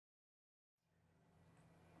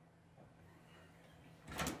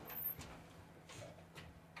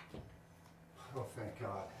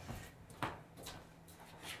God.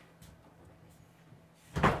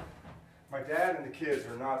 My dad and the kids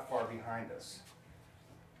are not far behind us.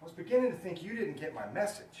 I was beginning to think you didn't get my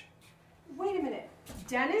message. Wait a minute.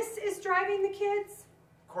 Dennis is driving the kids?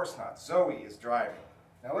 Of course not. Zoe is driving.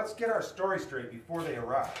 Now let's get our story straight before they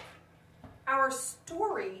arrive. Our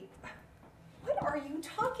story? What are you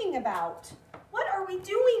talking about? What are we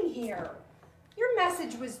doing here? Your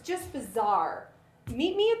message was just bizarre.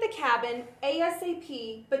 Meet me at the cabin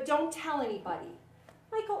ASAP, but don't tell anybody.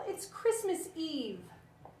 Michael, it's Christmas Eve.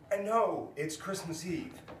 I know, it's Christmas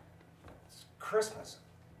Eve. It's Christmas.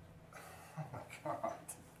 Oh my God.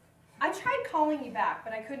 I tried calling you back,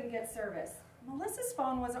 but I couldn't get service. Melissa's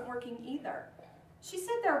phone wasn't working either. She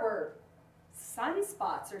said there were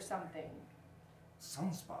sunspots or something.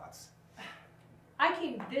 Sunspots? I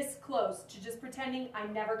came this close to just pretending I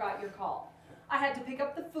never got your call. I had to pick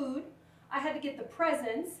up the food. I had to get the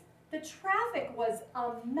presents. The traffic was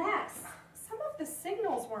a mess. Some of the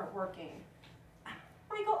signals weren't working.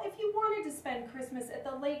 Michael, if you wanted to spend Christmas at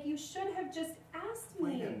the lake, you should have just asked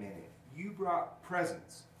me. Wait a minute. You brought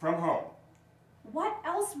presents from home. What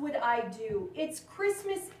else would I do? It's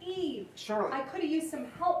Christmas Eve. Charlotte. I could have used some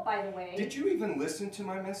help, by the way. Did you even listen to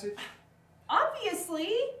my message?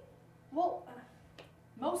 Obviously. Well,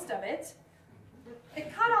 most of it.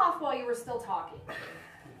 It cut off while you were still talking.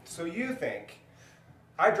 So you think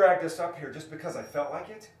I dragged us up here just because I felt like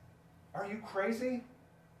it? Are you crazy?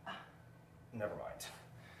 Never mind.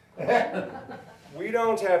 We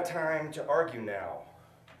don't have time to argue now.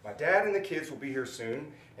 My dad and the kids will be here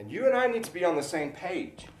soon, and you and I need to be on the same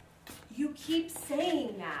page. You keep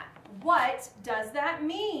saying that. What does that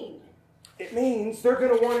mean? It means they're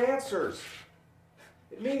going to want answers.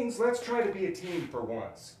 It means let's try to be a team for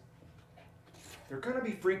once. They're going to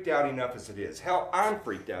be freaked out enough as it is. Hell, I'm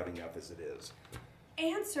freaked out enough as it is.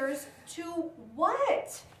 Answers to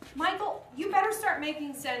what? Michael, you better start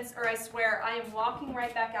making sense, or I swear I am walking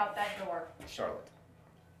right back out that door. Charlotte,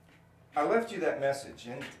 I left you that message,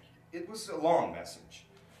 and it was a long message,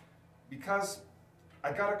 because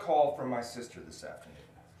I got a call from my sister this afternoon.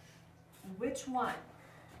 Which one?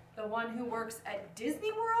 The one who works at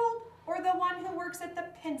Disney World, or the one who works at the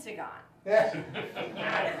Pentagon?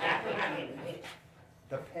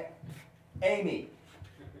 Amy.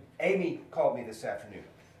 Amy called me this afternoon.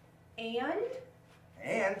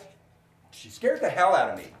 And she scared the hell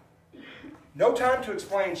out of me. No time to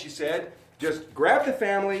explain, she said. Just grab the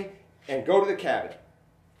family and go to the cabin.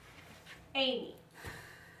 Amy.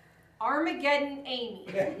 Armageddon Amy.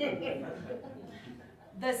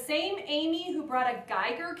 The same Amy who brought a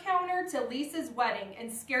Geiger counter to Lisa's wedding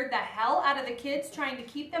and scared the hell out of the kids trying to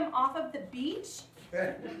keep them off of the beach?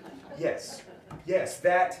 Yes,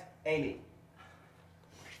 that Amy.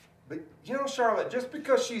 But, you know, Charlotte, just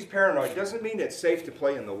because she's paranoid doesn't mean it's safe to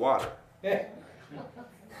play in the water.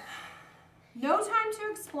 No time to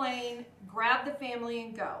explain. Grab the family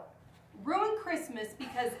and go. Ruin Christmas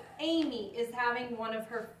because Amy is having one of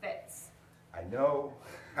her fits. I know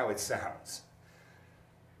how it sounds.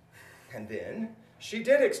 And then she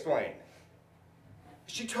did explain.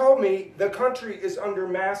 She told me the country is under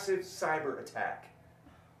massive cyber attack.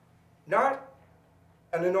 Not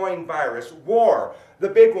an annoying virus, war, the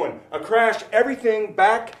big one, a crash, everything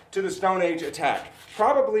back to the Stone Age attack,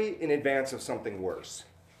 probably in advance of something worse.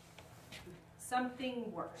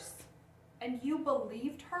 Something worse. And you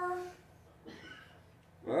believed her?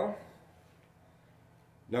 Well,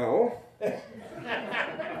 no.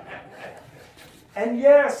 And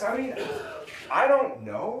yes, I mean, I don't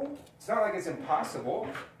know. It's not like it's impossible.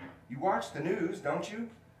 You watch the news, don't you?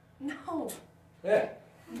 No.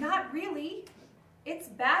 Not really. It's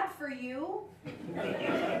bad for you.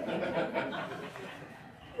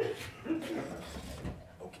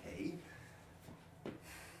 Okay.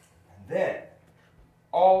 And then,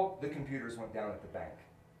 all the computers went down at the bank.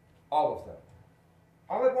 All of them.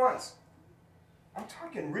 All at once. I'm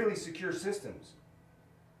talking really secure systems.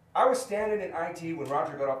 I was standing in IT when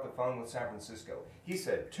Roger got off the phone with San Francisco. He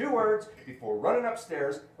said 2 words before running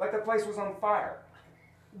upstairs like the place was on fire.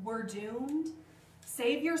 We're doomed?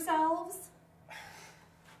 Save yourselves?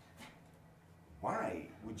 Why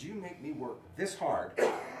would you make me work this hard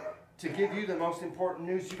to give you the most important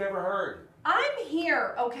news you've ever heard? I'm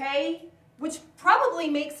here, okay? Which probably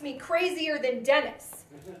makes me crazier than Dennis.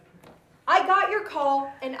 I got your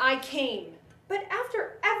call and I came. But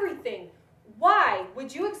after everything, why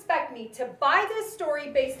would you expect me to buy this story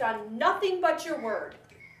based on nothing but your word?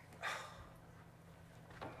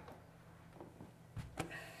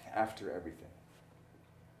 After everything.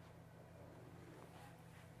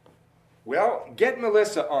 Well, get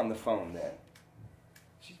Melissa on the phone then.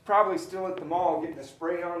 She's probably still at the mall getting a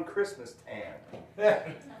spray-on Christmas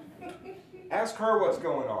tan. Ask her what's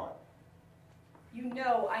going on. You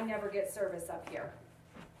know I never get service up here.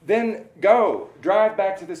 Then go. Drive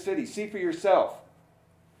back to the city. See for yourself.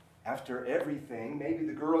 After everything, maybe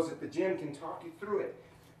the girls at the gym can talk you through it.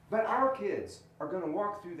 But our kids are going to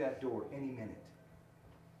walk through that door any minute.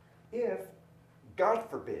 If, God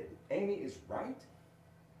forbid, Amy is right,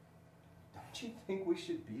 don't you think we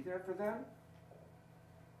should be there for them?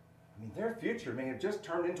 I mean, their future may have just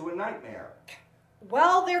turned into a nightmare.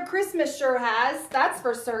 Well, their Christmas sure has, that's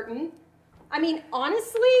for certain. I mean,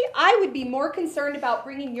 honestly, I would be more concerned about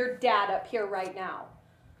bringing your dad up here right now.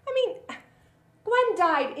 I mean, Gwen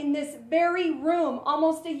died in this very room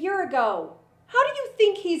almost a year ago. How do you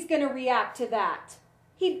think he's going to react to that?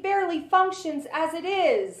 He barely functions as it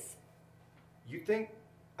is. You think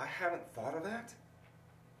I haven't thought of that?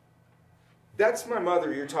 That's my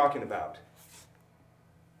mother you're talking about.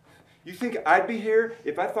 You think I'd be here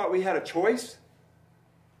if I thought we had a choice?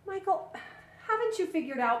 Michael, haven't you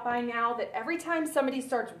figured out by now that every time somebody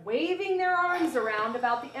starts waving their arms around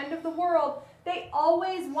about the end of the world, they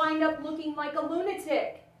always wind up looking like a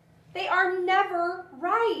lunatic? They are never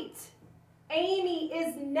right. Amy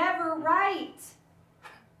is never right.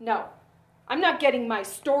 No, I'm not getting my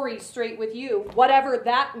story straight with you, whatever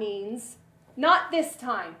that means. Not this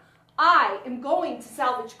time. I am going to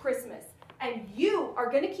salvage Christmas, and you are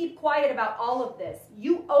going to keep quiet about all of this.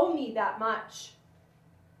 You owe me that much.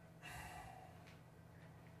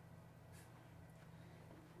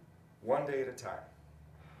 One day at a time.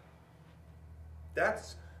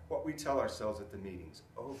 That's what we tell ourselves at the meetings,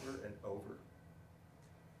 over and over.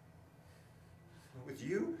 With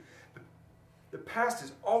you, the past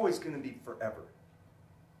is always going to be forever.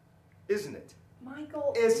 Isn't it?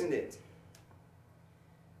 Michael. Isn't it?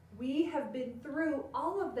 We have been through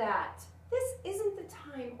all of that. This isn't the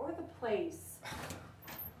time or the place.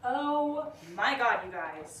 Oh my God, you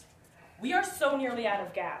guys. We are so nearly out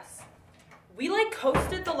of gas. We like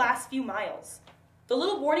coasted the last few miles. The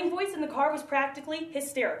little warning voice in the car was practically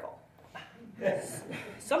hysterical.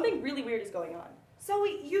 Something really weird is going on.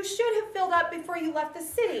 Zoe, you should have filled up before you left the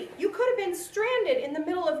city. You could have been stranded in the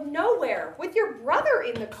middle of nowhere with your brother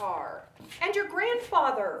in the car and your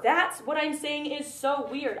grandfather. That's what I'm saying is so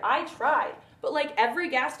weird. I tried, but like every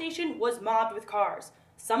gas station was mobbed with cars.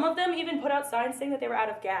 Some of them even put out signs saying that they were out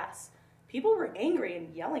of gas. People were angry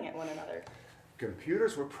and yelling at one another.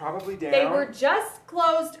 Computers were probably down. They were just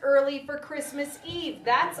closed early for Christmas Eve,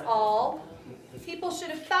 that's all. People should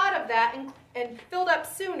have thought of that and filled up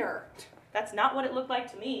sooner. That's not what it looked like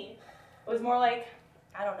to me. It was more like,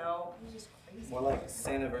 I don't know, it was just crazy. More like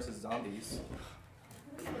Santa versus zombies.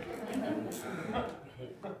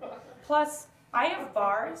 Plus, I have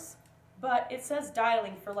bars, but it says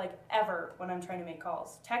dialing for like ever when I'm trying to make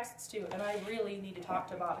calls. Texts too, and I really need to talk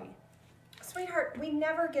to Bobby. Sweetheart, we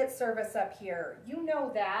never get service up here. You know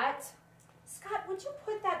that. Scott, would you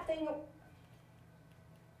put that thing...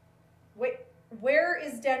 Wait, where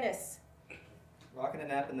is Dennis? Rocking a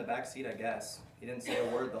nap in the back seat, I guess. He didn't say a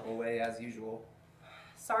word the whole way as usual.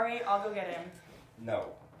 Sorry, I'll go get him. No.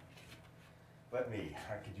 Let me.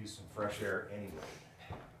 I could use some fresh air anyway.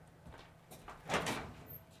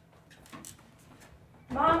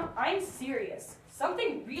 Mom, I'm serious.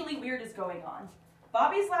 Something really weird is going on.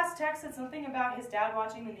 Bobby's last text said something about his dad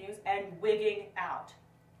watching the news and wigging out.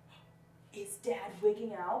 Is Dad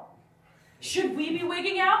wigging out? Should we be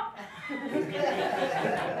wigging out?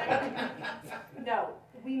 No,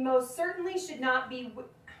 we most certainly should not be...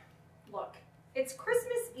 Look, it's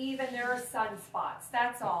Christmas Eve and there are sunspots,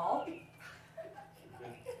 that's all.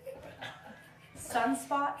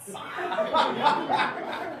 Sunspots?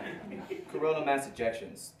 Coronal mass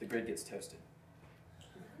ejections. The grid gets toasted.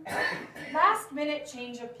 Last minute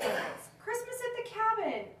change of plans. Christmas at the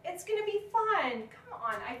cabin. It's gonna be fun. Come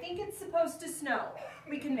on, I think it's supposed to snow.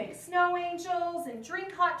 We can make snow angels and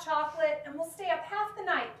drink hot chocolate, and we'll stay up half the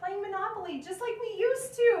night playing Monopoly just like we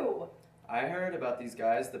used to. I heard about these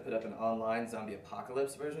guys that put up an online zombie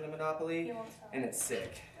apocalypse version of Monopoly, and it's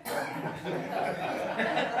sick. You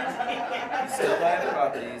still buy the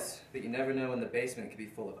properties, but you never know when the basement could be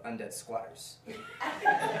full of undead squatters.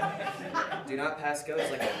 Do not pass goes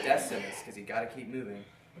like a death sentence, because you gotta keep moving.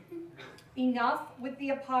 Enough with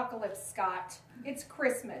the apocalypse, Scott. It's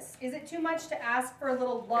Christmas. Is it too much to ask for a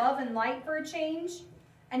little love and light for a change?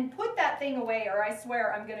 And put that thing away, or I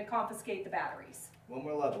swear I'm gonna confiscate the batteries. One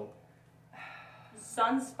more level.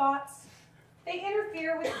 Sunspots? They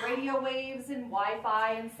interfere with radio waves and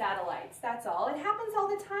Wi-Fi and satellites, that's all. It happens all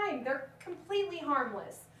the time. They're completely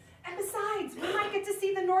harmless. And besides, we might get to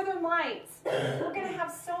see the northern lights. We're gonna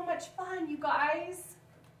have so much fun, you guys.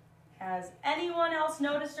 Has anyone else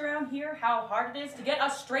noticed around here how hard it is to get a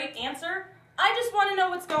straight answer? I just want to know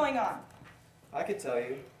what's going on. I could tell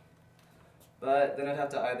you, but then I'd have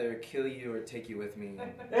to either kill you or take you with me.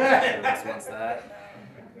 None of us wants that.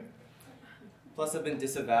 Plus, I've been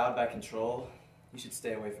disavowed by control. You should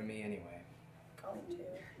stay away from me anyway. Going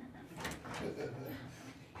to.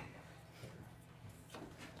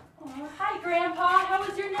 Oh, hi, Grandpa. How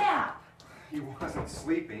was your nap? He wasn't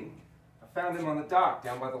sleeping. I found him on the dock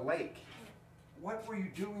down by the lake. What were you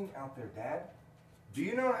doing out there, Dad? Do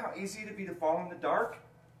you know how easy it'd be to fall in the dark?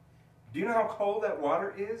 Do you know how cold that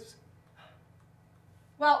water is?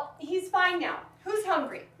 Well, he's fine now. Who's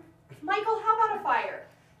hungry? Michael, how about a fire?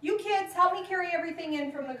 You kids, help me carry everything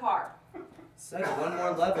in from the car. Set one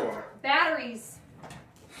more level. Batteries.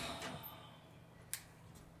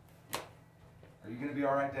 Are you going to be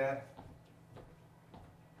all right, Dad?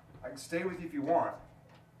 I can stay with you if you want.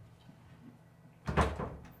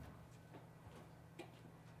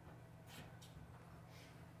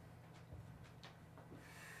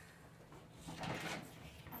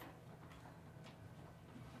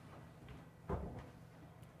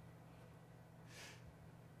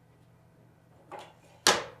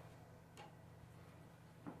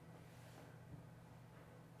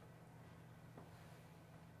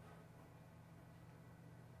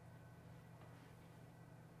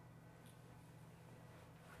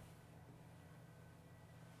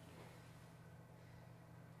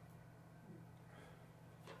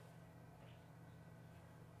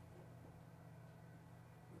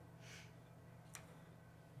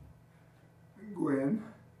 Gwen,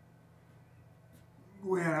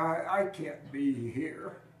 I can't be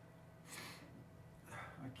here.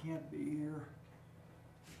 I can't be here.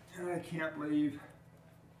 And I can't leave.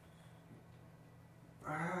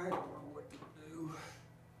 I don't know what to do.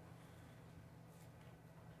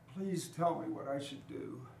 Please tell me what I should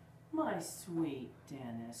do. My sweet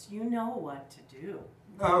Dennis, you know what to do.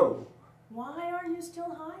 No, Why are you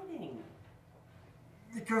still hiding?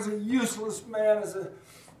 because a useless man is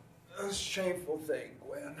a shameful thing,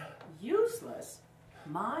 Gwen. Useless?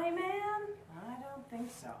 My man? I don't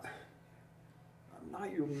think so. I'm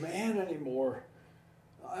not your man anymore.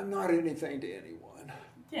 I'm not anything to anyone.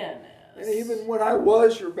 Dennis. And even when I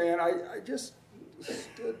was your man, I just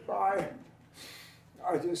stood by.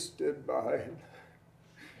 I just stood by.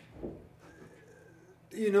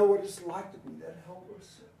 Do you know what it's like to be that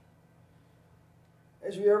helpless?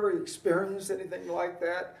 Has you ever experienced anything like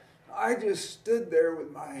that? I just stood there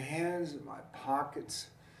with my hands in my pockets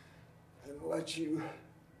and let you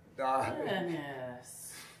die.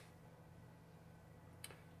 Dennis.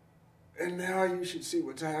 And now you should see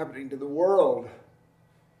what's happening to the world.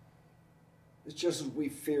 It's just as we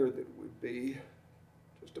feared that it would be.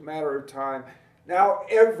 Just a matter of time. Now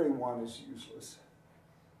everyone is useless.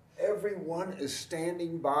 Everyone is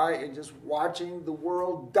standing by and just watching the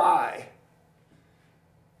world die.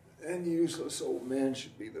 And useless old men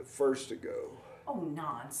should be the first to go. Oh,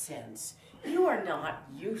 nonsense. You are not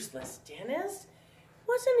useless, Dennis.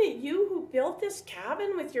 Wasn't it you who built this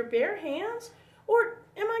cabin with your bare hands? Or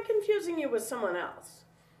am I confusing you with someone else?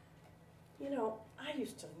 You know, I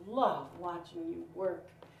used to love watching you work.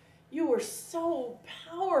 You were so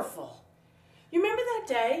powerful. You remember that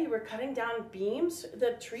day you were cutting down beams,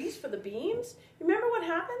 the trees for the beams? You remember what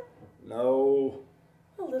happened? No.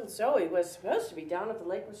 Well, little Zoe was supposed to be down at the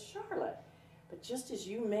lake with Charlotte. But just as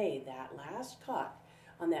you made that last cut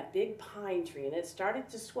on that big pine tree and it started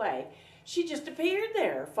to sway, she just appeared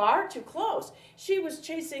there, far too close. She was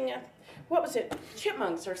chasing, what was it,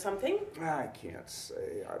 chipmunks or something? I can't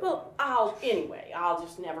say. Well, I'll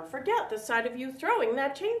just never forget the sight of you throwing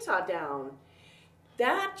that chainsaw down.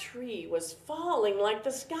 That tree was falling like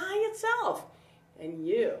the sky itself. And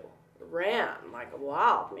you ran like a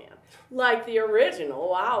wild man, like the original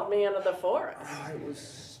wild man of the forest. I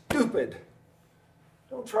was stupid.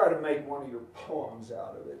 Don't try to make one of your poems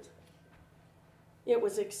out of it. It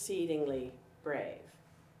was exceedingly brave.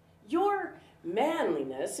 Your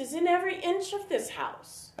manliness is in every inch of this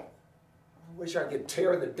house. I wish I could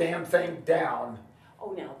tear the damn thing down.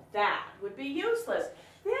 Oh, now that would be useless.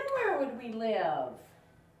 Then where would we live?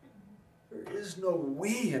 There is no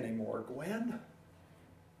we anymore, Gwen.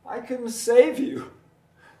 I couldn't save you.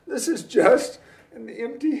 This is just an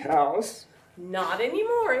empty house. Not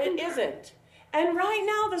anymore, it isn't. And right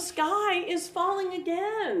now the sky is falling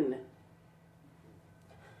again.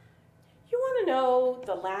 You want to know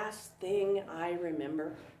the last thing I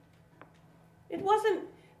remember? It wasn't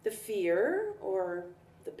the fear or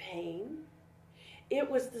the pain. It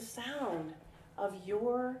was the sound of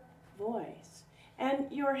your voice and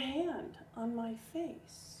your hand on my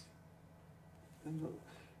face.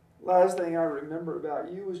 Last thing I remember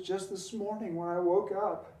about you was just this morning when I woke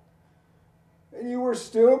up. And you were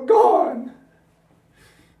still gone.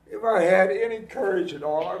 If I had any courage at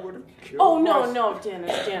all, I would have killed Oh, myself. no,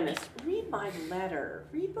 Dennis. Read my letter.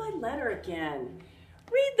 Read my letter again.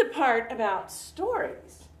 Read the part about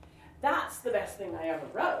stories. That's the best thing I ever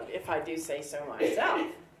wrote, if I do say so myself.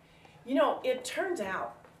 You know, it turns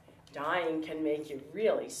out dying can make you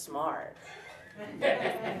really smart.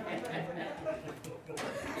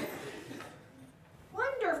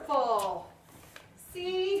 Wonderful.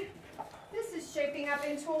 See, this is shaping up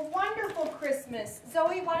into a wonderful Christmas.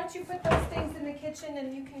 Zoe, why don't you put those things in the kitchen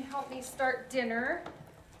and you can help me start dinner.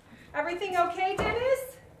 Everything okay,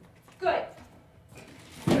 Dennis? Good.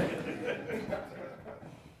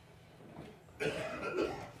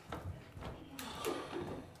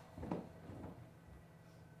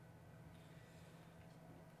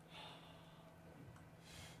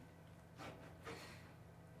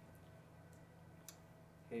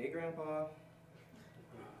 Hey, Grandpa.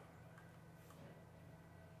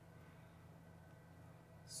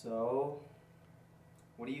 So,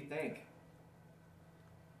 what do you think?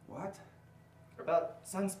 What? About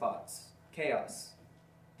sunspots, chaos,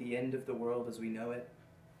 the end of the world as we know it?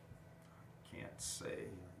 Can't say.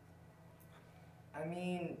 I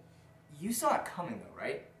mean, you saw it coming though,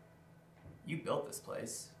 right? You built this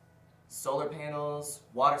place. Solar panels,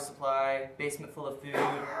 water supply, basement full of food,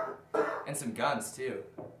 and some guns too.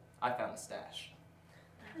 I found a stash.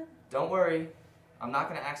 Don't worry, I'm not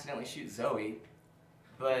gonna accidentally shoot Zoe,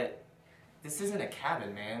 but this isn't a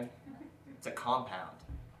cabin, man. It's a compound.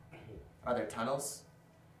 Are there tunnels?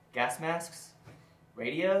 Gas masks?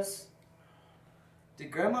 Radios?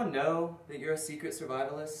 Did Grandma know that you're a secret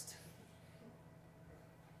survivalist?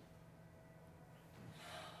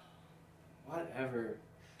 Whatever.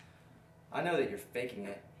 I know that you're faking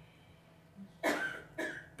it.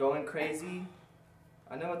 Going crazy?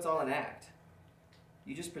 I know it's all an act.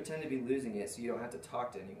 You just pretend to be losing it so you don't have to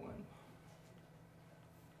talk to anyone.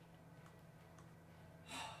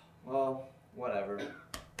 Well, whatever.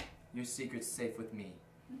 Your secret's safe with me.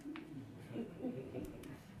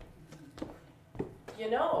 You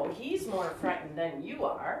know, he's more frightened than you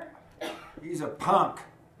are. He's a punk.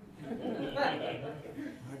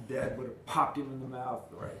 My dad would have popped him in the mouth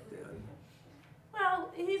right then.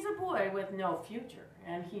 Well, he's a boy with no future,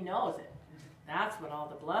 and he knows it. That's what all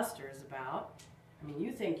the bluster is about. I mean,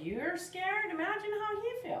 you think you're scared? Imagine how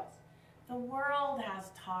he feels. The world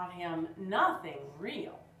has taught him nothing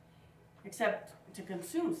real, except to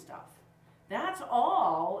consume stuff. That's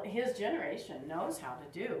all his generation knows how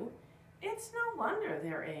to do. It's no wonder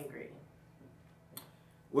they're angry.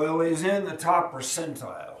 Well, he's in the top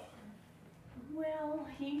percentile. Well,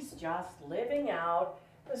 he's just living out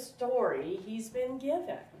the story he's been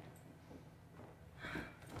given.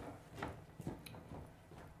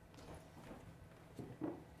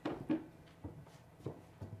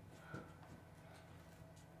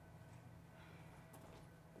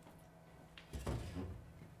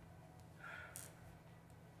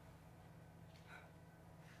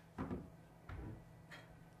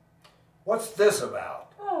 What's this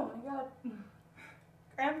about? Oh my God.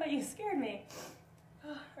 Grandpa, you scared me.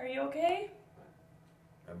 Are you okay?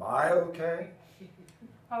 Am I okay?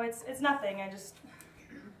 Oh, it's nothing. I just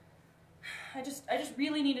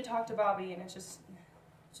really need to talk to Bobby, and it's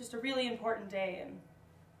just a really important day, and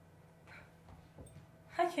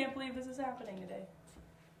I can't believe this is happening today.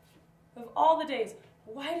 Of all the days,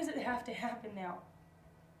 why does it have to happen now?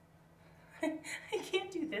 I can't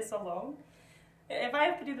do this alone. If I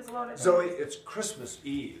have to do this alone, Zoe, it's Christmas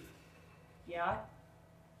Eve. Yeah?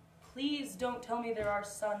 Please don't tell me there are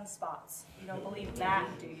sunspots. You don't believe that,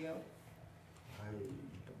 do you?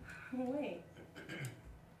 Wait.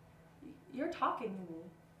 You're talking to me.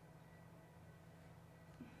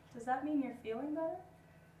 Does that mean you're feeling better?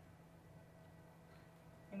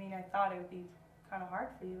 I mean, I thought it would be kind of hard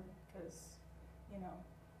for you because, you know.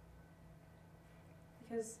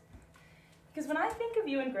 Because when I think of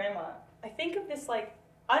you and Grandma, I think of this, like,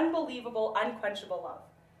 unbelievable, unquenchable love.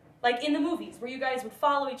 Like in the movies, where you guys would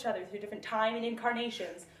follow each other through different time and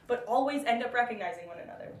incarnations, but always end up recognizing one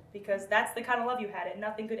another. Because that's the kind of love you had, and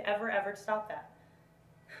nothing could ever stop that.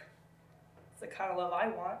 It's the kind of love I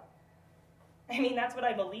want. I mean, that's what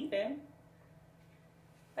I believe in.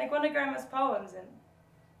 Like one of Grandma's poems, and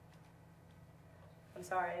I'm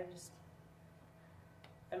sorry,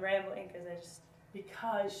 I'm rambling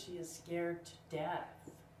Because she is scared to death.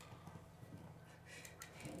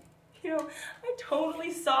 You know, I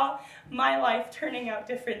totally saw my life turning out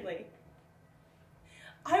differently.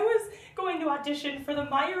 I was going to audition for the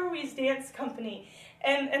Ruiz dance company,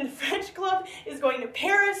 and the French club is going to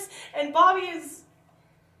Paris, and Bobby is...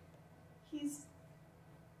 It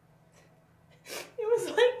was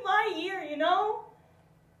like my year, you know?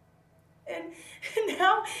 And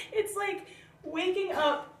now it's like waking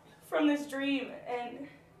up from this dream and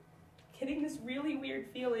getting this really weird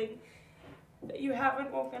feeling that you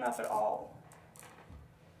haven't woken up at all.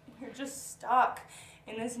 You're just stuck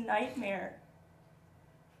in this nightmare.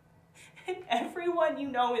 And everyone you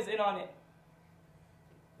know is in on it.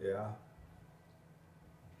 Yeah.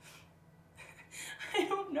 I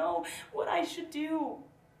don't know what I should do.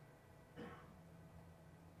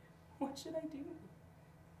 What should I do?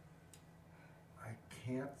 I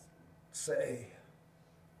can't say.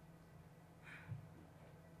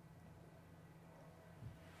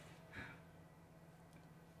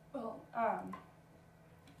 Well, I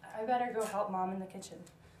better go help Mom in the kitchen.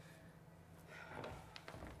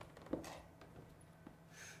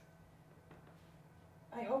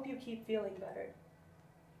 I hope you keep feeling better.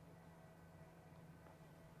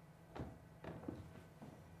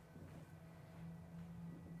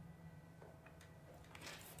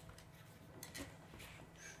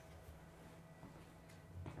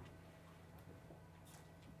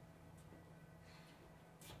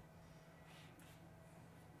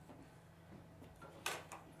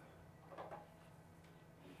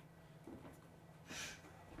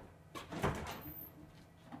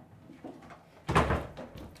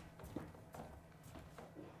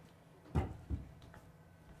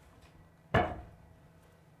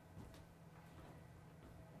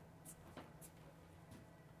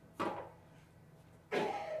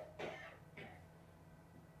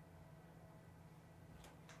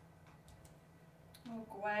 Oh,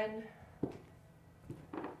 Gwen,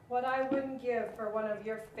 what I wouldn't give for one of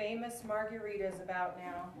your famous margaritas about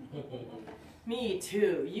now. Me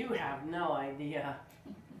too. You have no idea.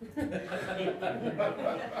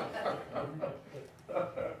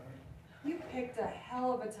 You picked a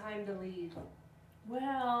hell of a time to leave.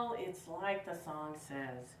 Well, it's like the song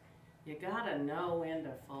says. You gotta know when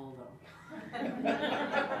to fold them.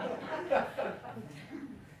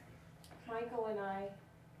 Michael and I,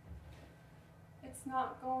 it's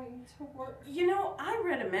not going to work. You know, I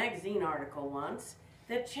read a magazine article once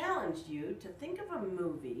that challenged you to think of a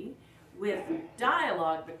movie with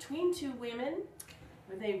dialogue between two women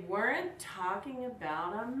where they weren't talking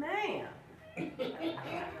about a man.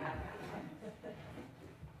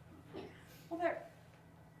 Well, there.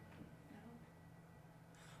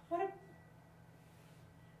 What a.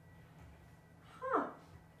 Huh.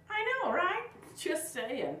 I know, right? Just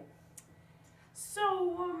saying.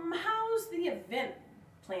 So, how's the event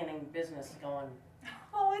planning business going?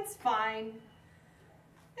 Oh, it's fine.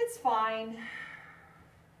 It's fine.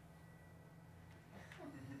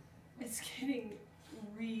 It's getting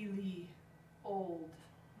really old.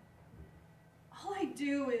 All I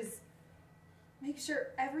do is make sure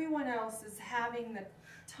everyone else is having the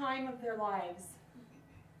time of their lives.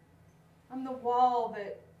 I'm the wall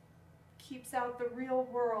that keeps out the real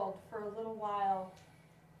world for a little while.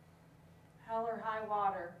 Hell or high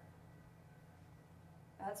water.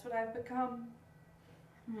 That's what I've become.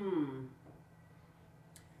 Hmm.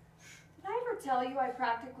 Did I ever tell you I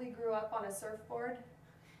practically grew up on a surfboard?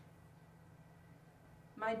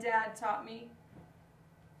 My dad taught me.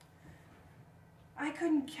 I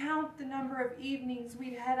couldn't count the number of evenings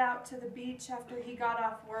we'd head out to the beach after he got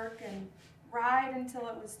off work and ride until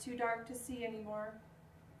it was too dark to see anymore.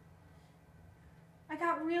 I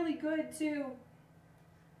got really good too.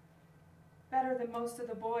 Better than most of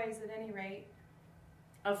the boys at any rate.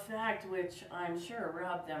 A fact which I'm sure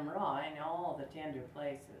rubbed them raw in all the tender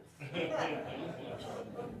places.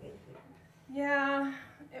 Yeah,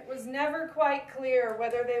 it was never quite clear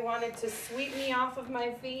whether they wanted to sweep me off of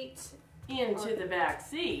my feet Into the back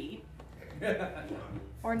seat.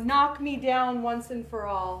 or knock me down once and for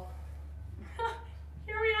all.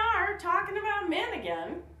 Here we are, talking about men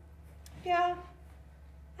again. Yeah,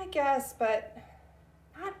 I guess, but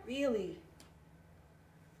not really.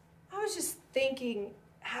 I was just thinking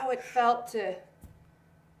how it felt to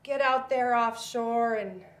get out there offshore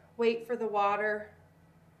and wait for the water.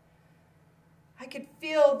 I could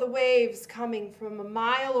feel the waves coming from a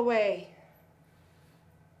mile away.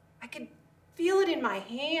 I could feel it in my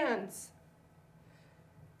hands.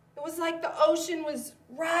 It was like the ocean was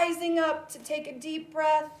rising up to take a deep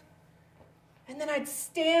breath, and then I'd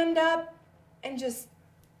stand up and just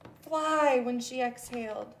fly when she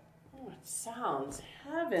exhaled. Oh, it sounds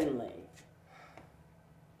heavenly.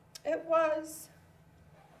 It was.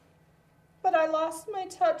 But I lost my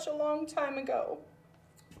touch a long time ago.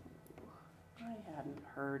 I hadn't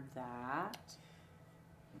heard that.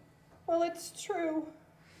 Well, it's true.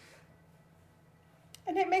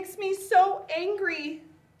 And it makes me so angry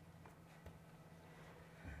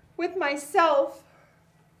with myself.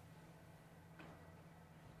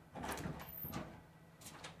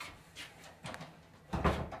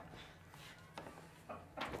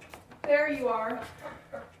 There you are.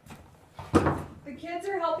 The kids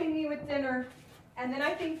are helping me with dinner, and then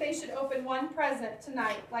I think they should open one present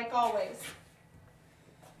tonight, like always.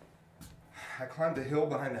 I climbed the hill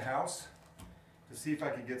behind the house to see if I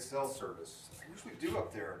could get cell service. I usually do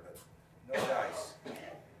up there, but no dice.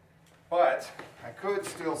 But I could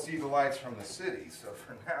still see the lights from the city, so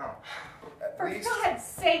for now, For God's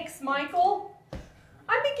sakes, Michael!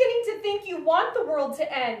 I'm beginning to think you want the world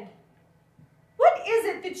to end. What is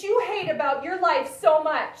it that you hate about your life so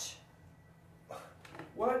much?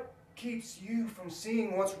 What keeps you from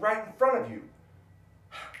seeing what's right in front of you?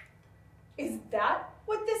 Is that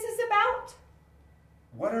what this is about?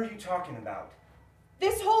 What are you talking about?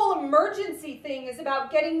 This whole emergency thing is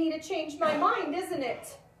about getting me to change my mind, isn't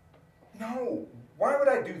it? No, why would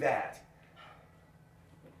I do that?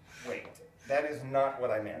 Wait, that is not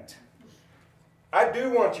what I meant. I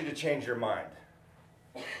do want you to change your mind.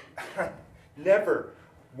 I never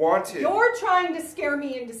wanted... You're trying to scare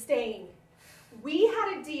me into staying. We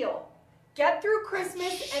had a deal. Get through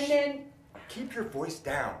Christmas and then... Keep your voice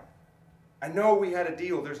down. I know we had a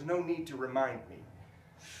deal. There's no need to remind me.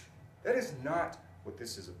 That is not what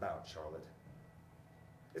this is about, Charlotte.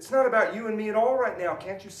 It's not about you and me at all right now.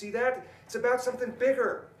 Can't you see that? It's about something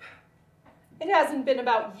bigger. It hasn't been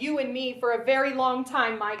about you and me for a very long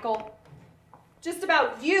time, Michael. Just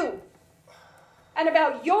about you. And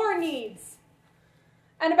about your needs.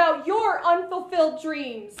 And about your unfulfilled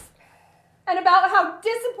dreams. And about how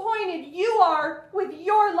disappointed you are with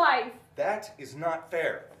your life. That is not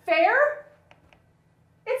fair. Fair?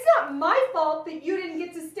 It's not my fault that you didn't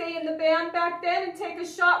get to stay in the band back then and take a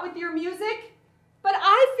shot with your music. But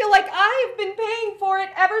I feel like I have been paying for it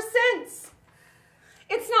ever since.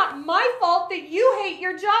 It's not my fault that you hate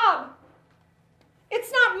your job.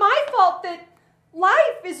 It's not my fault that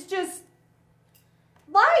life is just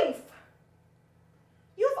life.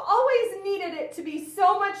 You've always needed it to be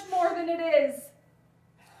so much more than it is.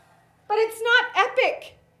 But it's not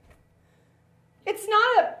epic. It's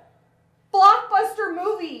not a blockbuster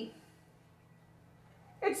movie.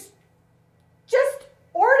 It's just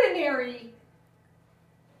ordinary.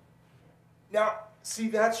 Now, see,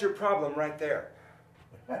 that's your problem right there.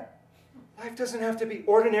 Life doesn't have to be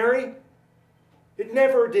ordinary. It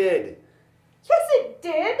never did. Yes, it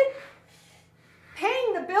did.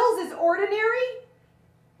 Paying the bills is ordinary.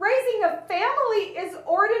 Raising a family is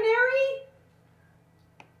ordinary.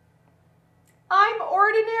 I'm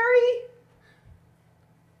ordinary.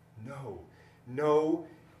 No,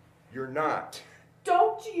 you're not.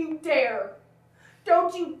 Don't you dare.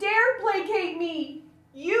 Don't you dare placate me.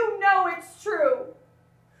 You know it's true.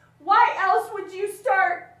 Why else would you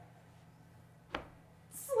start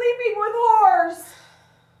sleeping with whores?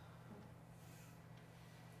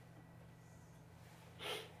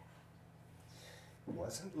 It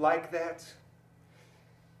wasn't like that.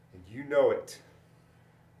 And you know it.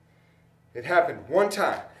 It happened one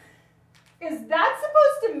time. Is that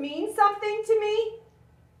supposed to mean something to me?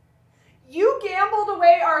 You gambled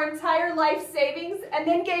away our entire life savings and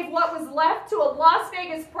then gave what was left to a Las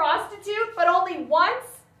Vegas prostitute, but only once?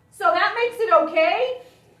 So that makes it okay?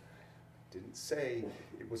 Didn't say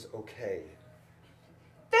it was okay.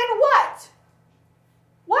 Then what?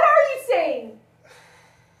 What are you saying?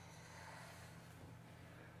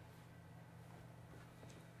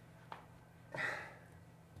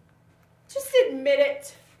 Just admit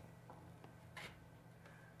it.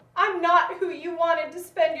 I'm not who you wanted to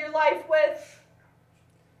spend your life with.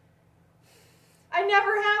 I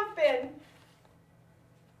never have been.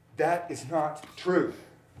 That is not true.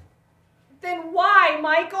 Then why,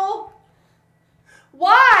 Michael?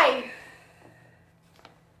 Why?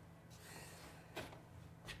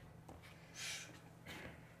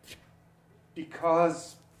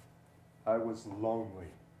 Because I was lonely.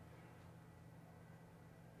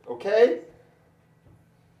 Okay?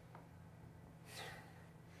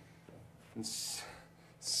 And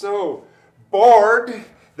so bored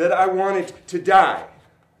that I wanted to die.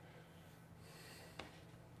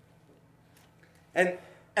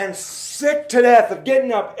 And sick to death of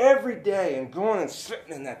getting up every day and going and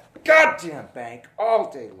sitting in that goddamn bank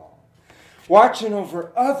all day long, watching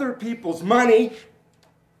over other people's money.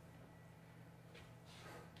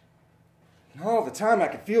 And all the time I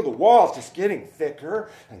could feel the walls just getting thicker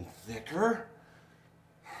and thicker.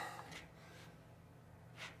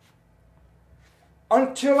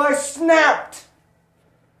 until I snapped.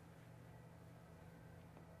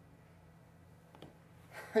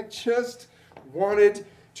 I just wanted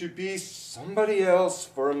to be somebody else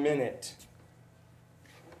for a minute.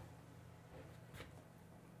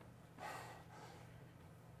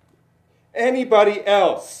 Anybody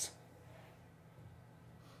else.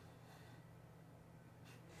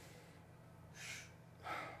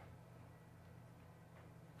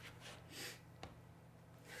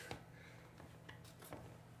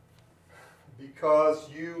 Because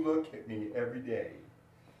you look at me every day.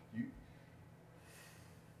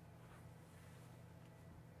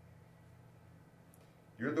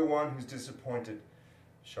 You're the one who's disappointed,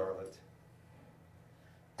 Charlotte.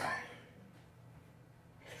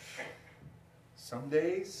 Some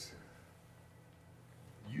days,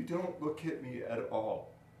 you don't look at me at all.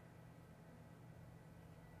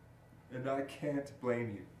 And I can't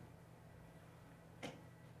blame you.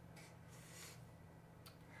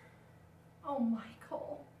 Oh,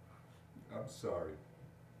 Michael. I'm sorry.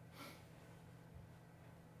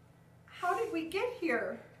 How did we get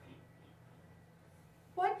here?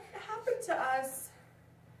 What happened to us?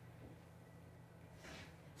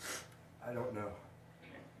 I don't know.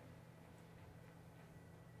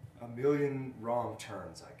 A million wrong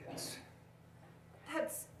turns, I guess.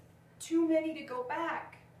 That's too many to go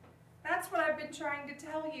back. That's what I've been trying to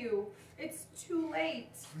tell you. It's too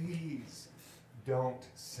late. Please, don't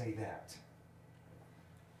say that.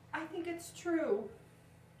 I think it's true.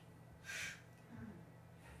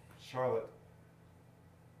 Charlotte,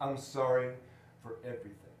 I'm sorry for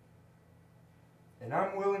everything. And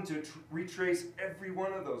I'm willing to retrace every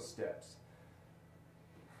one of those steps.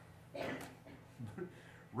 But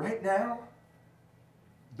right now,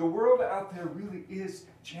 the world out there really is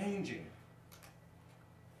changing.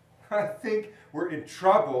 I think we're in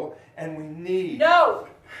trouble and we need... No!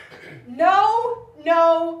 No,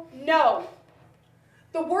 no, no.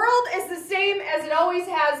 The world is the same as it always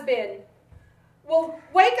has been. We'll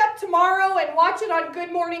wake up tomorrow and watch it on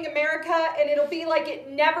Good Morning America and it'll be like it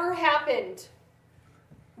never happened.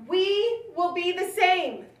 We will be the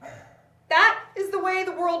same. That is the way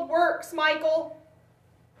the world works, Michael.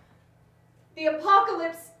 The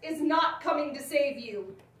apocalypse is not coming to save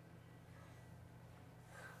you.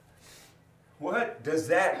 What does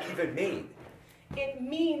that even mean? It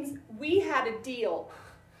means we had a deal.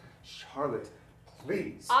 Charlotte,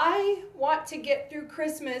 please. I want to get through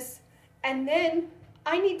Christmas, and then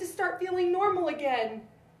I need to start feeling normal again.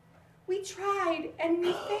 We tried, and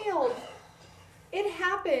we failed. It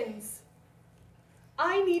happens.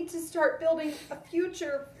 I need to start building a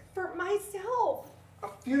future for myself. A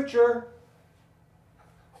future?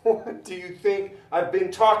 What do you think I've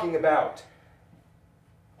been talking about?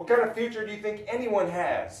 What kind of future do you think anyone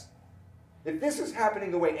has? If this is happening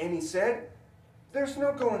the way Amy said, there's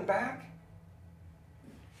no going back.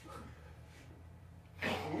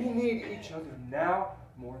 We need each other now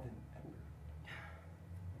more than ever.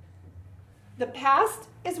 The past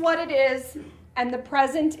is what it is, and the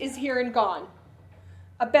present is here and gone.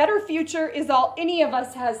 A better future is all any of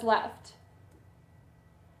us has left.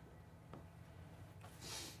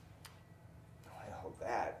 Well,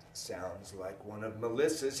 that sounds like one of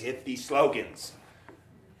Melissa's hippie slogans.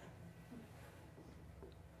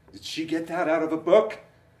 Did she get that out of a book?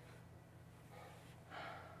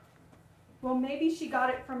 Well, maybe she got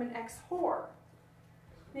it from an ex-whore.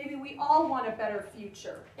 Maybe we all want a better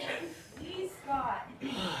future. Please, Scott.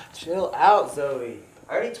 Chill out, Zoe.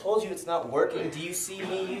 I already told you it's not working. Do you see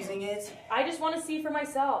me using it? I just want to see for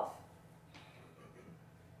myself.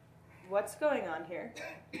 What's going on here?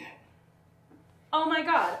 Oh my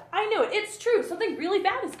god, I knew it. It's true. Something really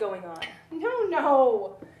bad is going on.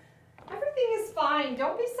 No. Everything is fine.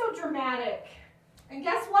 Don't be so dramatic. And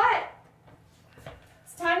guess what?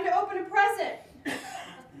 It's time to open a present.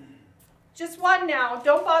 Just one now.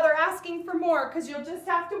 Don't bother asking for more, because you'll just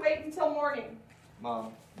have to wait until morning.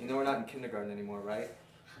 Mom, you know we're not in kindergarten anymore, right?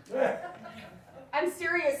 I'm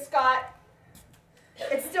serious, Scott.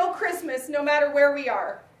 It's still Christmas, no matter where we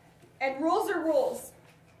are. And rules are rules.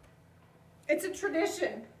 It's a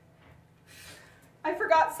tradition. I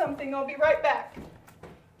forgot something. I'll be right back.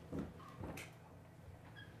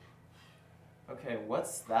 Okay,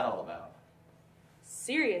 what's that all about?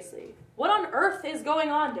 Seriously, what on earth is going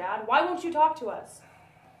on, Dad? Why won't you talk to us?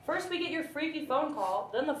 First we get your freaky phone call,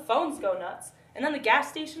 then the phones go nuts, and then the gas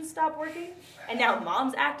stations stop working, and now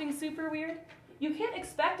Mom's acting super weird. You can't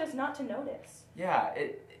expect us not to notice. Yeah,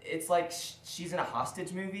 it's like she's in a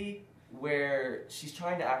hostage movie where she's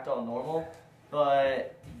trying to act all normal,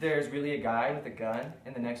 but there's really a guy with a gun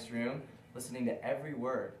in the next room listening to every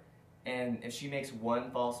word. And if she makes one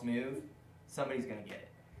false move, Somebody's gonna get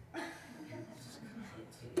it.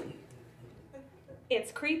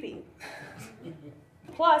 It's creepy.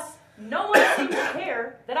 Plus, no one seems to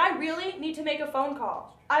care that I really need to make a phone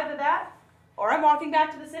call. Either that, or I'm walking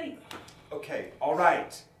back to the city. Okay, all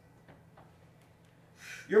right.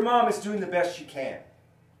 Your mom is doing the best she can.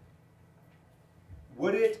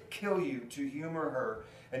 Would it kill you to humor her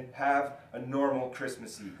and have a normal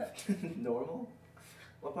Christmas Eve? Normal?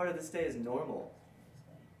 What part of this day is normal?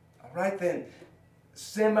 All right then,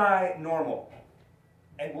 semi-normal.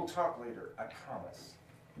 And we'll talk later, I promise.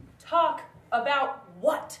 Talk about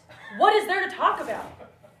what? What is there to talk about?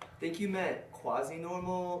 Think you meant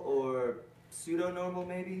quasi-normal or pseudo-normal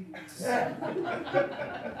maybe?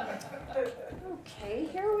 Okay,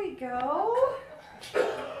 here we go.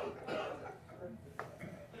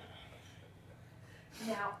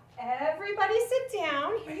 Now, everybody sit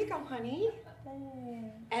down. Here you go, honey.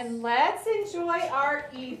 And let's enjoy our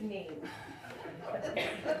evening.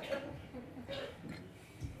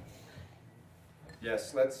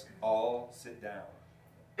 Yes, let's all sit down.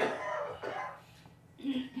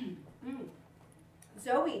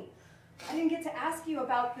 Zoe, I didn't get to ask you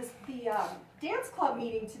about the dance club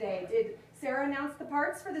meeting today. Did Sarah announce the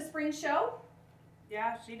parts for the spring show?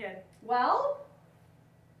 Yeah, she did. Well,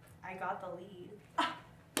 I got the lead.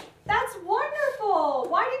 that's wonderful.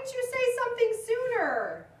 Why didn't you say something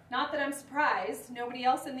sooner? Not that I'm surprised. Nobody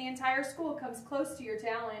else in the entire school comes close to your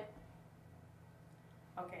talent.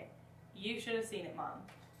 Okay, you should have seen it, Mom.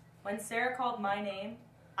 When Sarah called my name,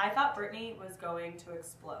 I thought Brittany was going to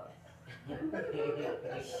explode.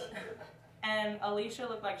 And Alicia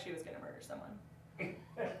looked like she was going to murder someone.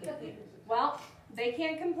 Well, they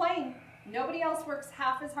can't complain. Nobody else works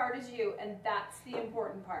half as hard as you, and that's the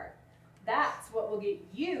important part. That's what will get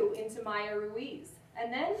you into Maya Ruiz.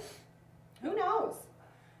 And then, who knows?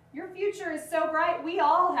 Your future is so bright, we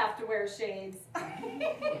all have to wear shades. Thanks.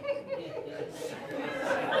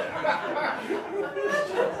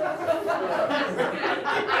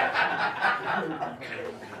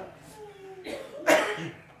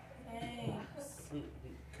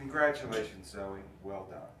 Congratulations, Zoe. Well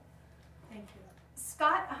done. Thank you.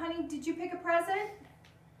 Scott, honey, did you pick a present?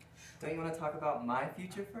 Don't you want to talk about my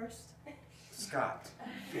future first? Scott.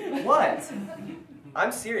 What?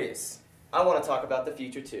 I'm serious. I want to talk about the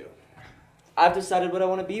future too. I've decided what I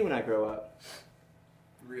want to be when I grow up.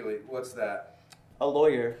 Really, what's that? A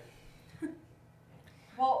lawyer.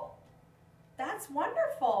 Well, that's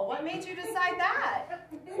wonderful. What made you decide that?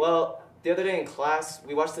 Well, the other day in class,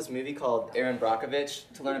 we watched this movie called Aaron Brockovich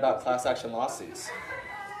to learn about class action lawsuits.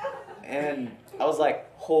 And I was like,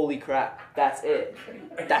 holy crap, that's it.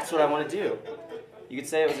 That's what I want to do. You could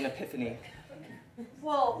say it was an epiphany.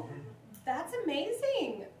 Well, that's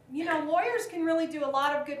amazing. You know, lawyers can really do a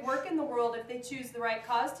lot of good work in the world if they choose the right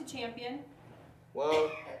cause to champion.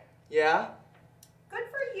 Well, yeah. Good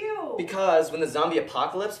for you. Because when the zombie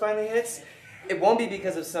apocalypse finally hits, it won't be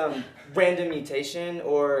because of some random mutation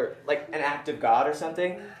or like an act of God or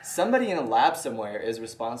something. Somebody in a lab somewhere is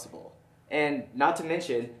responsible. And not to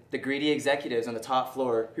mention the greedy executives on the top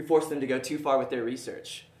floor who forced them to go too far with their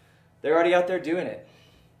research. They're already out there doing it.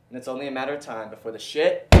 And it's only a matter of time before the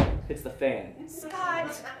shit hits the fan.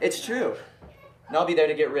 Scott. It's true. And I'll be there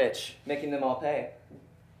to get rich, making them all pay.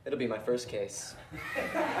 It'll be my first case.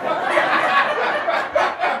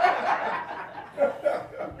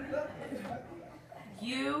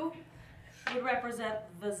 You would represent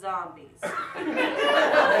the zombies.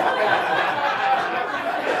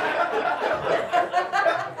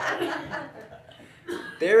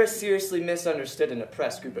 They're a seriously misunderstood and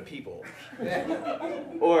oppressed group of people.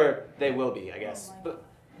 Or they will be, I guess. But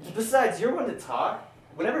besides, you're one to talk.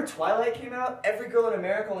 Whenever Twilight came out, every girl in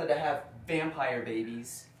America wanted to have vampire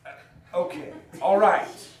babies. Okay, all right.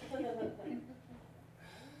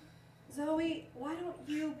 Zoe, why don't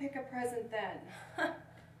you pick a present then?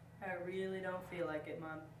 I really don't feel like it,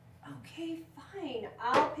 Mom. Okay, fine.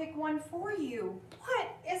 I'll pick one for you. What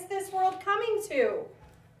is this world coming to?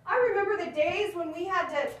 I remember the days when we had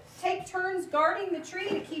to take turns guarding the tree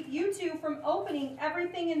to keep you two from opening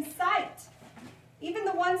everything in sight. Even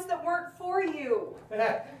the ones that weren't for you.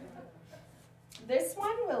 This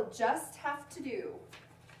one will just have to do.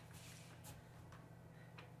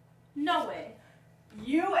 No way.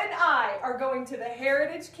 You and I are going to the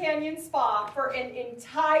Heritage Canyon Spa for an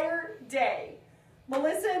entire day.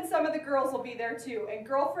 Melissa and some of the girls will be there too. And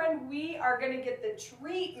girlfriend, we are going to get the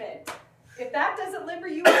treatment. If that doesn't limber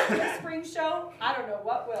you up for the spring show, I don't know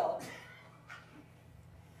what will.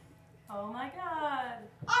 Oh my God.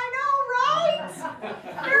 I know, right?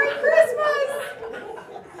 Merry Christmas!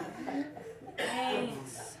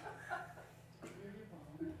 Thanks.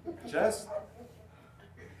 Just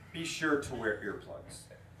be sure to wear earplugs.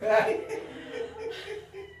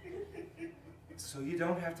 So you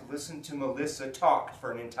don't have to listen to Melissa talk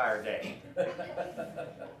for an entire day.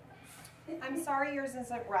 I'm sorry yours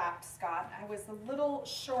isn't wrapped, Scott. I was a little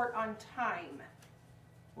short on time.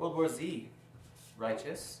 World War Z.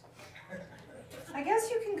 Righteous. I guess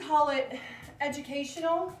you can call it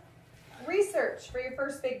educational research for your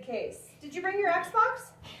first big case. Did you bring your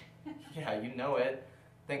Xbox? Yeah, you know it.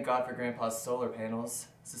 Thank God for Grandpa's solar panels.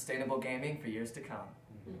 Sustainable gaming for years to come.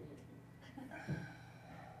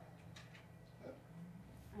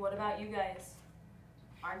 What about you guys?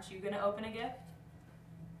 Aren't you gonna open a gift?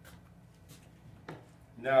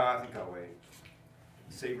 No, I think I'll wait.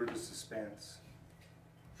 Savor the suspense.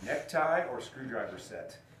 Necktie or screwdriver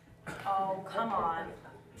set? Oh, come on.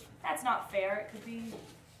 That's not fair. It could be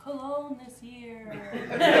cologne this year.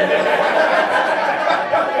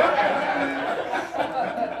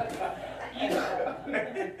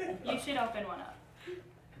 You should open one up.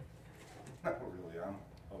 Not really, I'm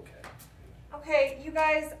okay. Okay, you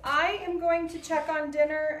guys, I am going to check on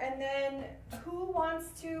dinner, and then who wants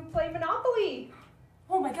to play Monopoly?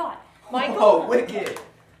 Oh my God. Michael? Oh, wicked!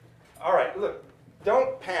 All right, look,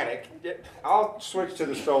 don't panic. I'll switch to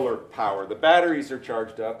the solar power. The batteries are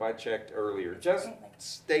charged up. I checked earlier. Just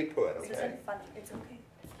stay put, This okay? isn't funny. It's okay.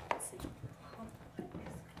 Let's see.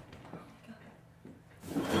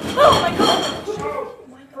 Oh my God! Oh,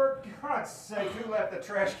 for God's sake, who left the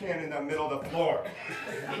trash can in the middle of the floor?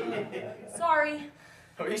 Sorry.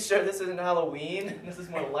 Are you sure this isn't Halloween? This is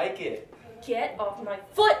more like it. Get off my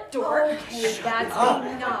foot, Dort. Okay, that's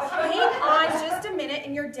enough. Hang on just a minute,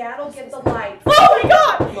 and your dad will get the lights. Oh my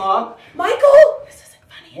God! Mom? Michael! This isn't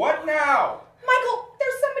funny. What now? Michael,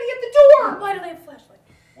 there's somebody at the door! Why do they have a flashlight?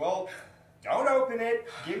 Well, don't open it.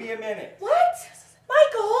 Give me a minute. What?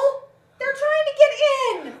 Michael! They're trying to get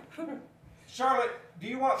in! Charlotte, do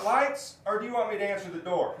you want lights or do you want me to answer the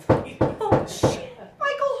door? Oh, shit.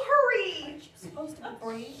 Michael, hurry! You're supposed to be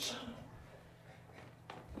brave.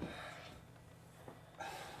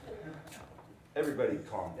 Everybody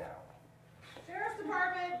calm down. Sheriff's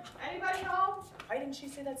Department, anybody home? Why didn't she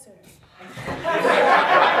say that sooner?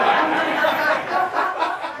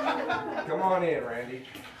 Come on in, Randy.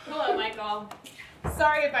 Hello, Michael.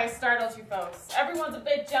 Sorry if I startled you folks. Everyone's a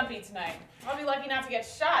bit jumpy tonight. I'll be lucky not to get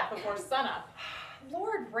shot before sunup.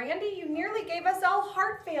 Lord, Randy, you nearly gave us all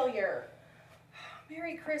heart failure.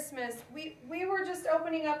 Merry Christmas. We were just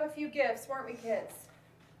opening up a few gifts, weren't we, kids?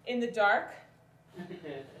 In the dark?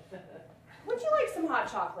 Would you like some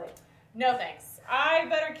hot chocolate? No thanks. I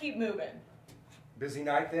better keep moving. Busy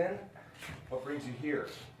night then? What brings you here?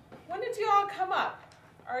 When did you all come up?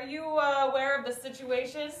 Are you aware of the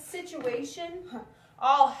situation? Situation?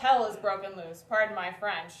 All hell is broken loose, pardon my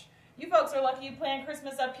French. You folks are lucky you planned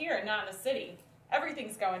Christmas up here and not in the city.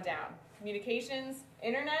 Everything's going down. Communications,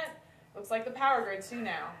 internet, looks like the power grid too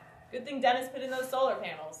now. Good thing Dennis put in those solar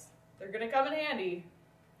panels. They're gonna come in handy.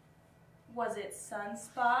 Was it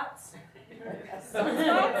sunspots?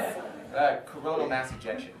 Coronal mass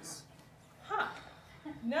ejections. Huh.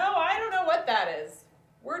 No, I don't know what that is.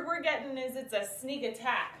 Word we're getting is it's a sneak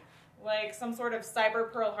attack, like some sort of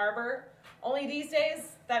cyber Pearl Harbor. Only these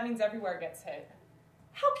days, that means everywhere gets hit.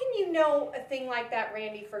 How can you know a thing like that,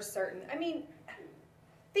 Randy, for certain? I mean,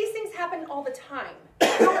 these things happen all the time.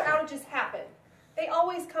 Power outages happen. They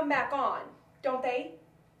always come back on, don't they?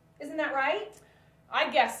 Isn't that right? I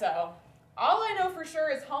guess so. All I know for sure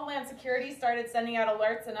is Homeland Security started sending out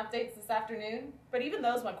alerts and updates this afternoon, but even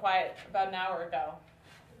those went quiet about an hour ago.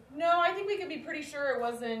 No, I think we could be pretty sure it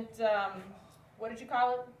wasn't, what did you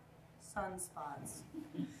call it? Sunspots.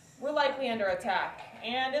 We're likely under attack,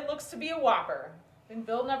 and it looks to be a whopper. Been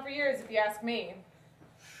building up for years, if you ask me.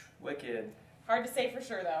 Wicked. Hard to say for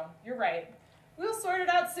sure, though. You're right. We'll sort it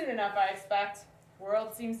out soon enough, I expect.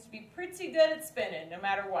 World seems to be pretty good at spinning, no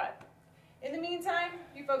matter what. In the meantime,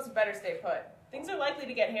 you folks better stay put. Things are likely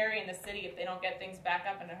to get hairy in the city if they don't get things back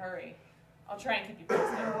up in a hurry. I'll try and keep you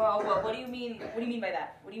posted. Whoa, what do you mean? What do you mean by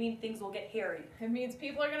that? What do you mean things will get hairy? It means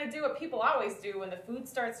people are going to do what people always do when the food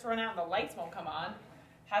starts to run out and the lights won't come on.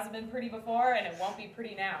 Hasn't been pretty before, and it won't be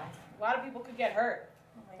pretty now. A lot of people could get hurt.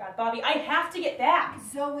 Oh my God, Bobby, I have to get back.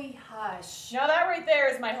 Zoe, hush. Now that right there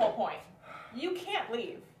is my whole point. You can't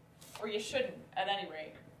leave. Or you shouldn't, at any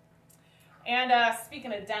rate. And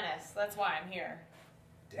speaking of Dennis, that's why I'm here.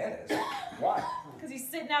 Dennis? Why? Because he's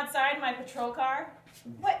sitting outside my patrol car.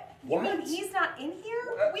 What? You What? mean he's not in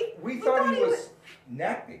here? We thought he was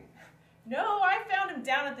napping. No, I found him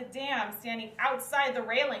down at the dam, standing outside the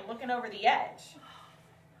railing, looking over the edge.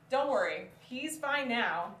 Don't worry, he's fine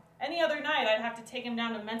now. Any other night, I'd have to take him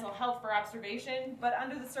down to mental health for observation, but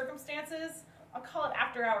under the circumstances, I'll call it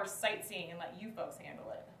after-hours sightseeing and let you folks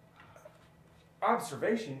handle it.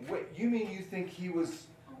 Observation? Wait, you mean you think he was...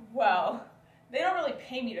 Well, they don't really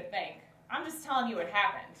pay me to think. I'm just telling you what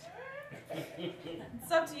happened.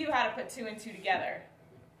 It's up to you how to put two and two together.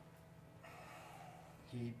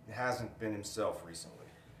 He hasn't been himself recently.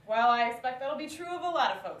 Well, I expect that'll be true of a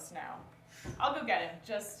lot of folks now. I'll go get him.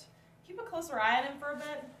 Just keep a closer eye on him for a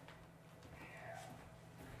bit.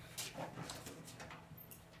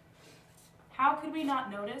 How could we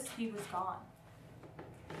not notice he was gone?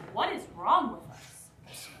 What is wrong with us?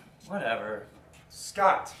 Whatever.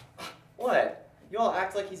 Scott! What? You all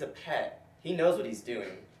act like he's a pet. He knows what he's doing.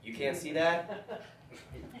 You can't see that?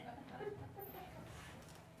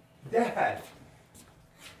 Dad!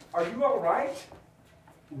 Are you all right?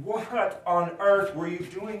 What on earth were you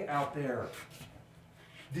doing out there?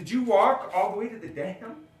 Did you walk all the way to the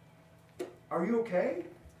dam? Are you okay?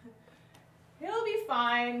 He'll be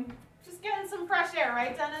fine. Just getting some fresh air,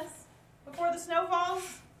 right, Dennis? Before the snow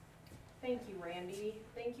falls? Thank you, Randy.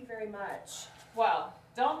 Thank you very much. Well,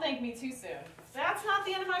 don't thank me too soon. That's not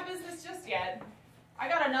the end of my business just yet. I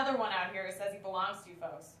got another one out here who says he belongs to you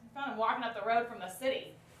folks. I found him walking up the road from the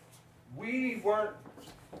city. We weren't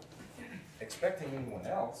expecting anyone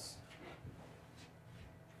else.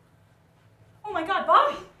 Oh my God,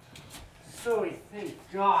 Bobby! Zoe, thank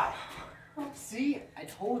God. See, I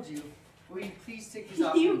told you. Will you please take these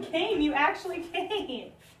off? You came. You actually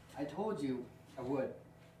came. I told you I would.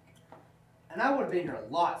 And I would have been here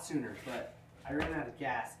a lot sooner, but I ran out of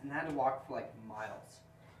gas and had to walk for like miles.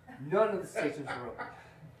 None of the stations were open.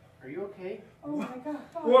 Are you okay? Oh my God,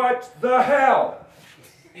 Bobby. What the hell?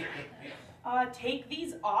 Take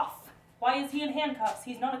these off. Why is he in handcuffs?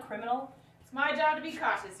 He's not a criminal. It's my job to be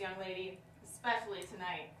cautious, young lady. Especially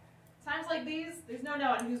tonight. Times like these, there's no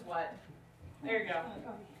knowing who's what. There you go.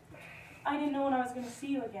 I didn't know when I was going to see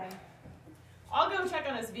you again. I'll go check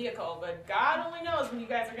on his vehicle, but God only knows when you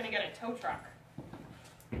guys are going to get a tow truck.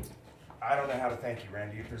 I don't know how to thank you,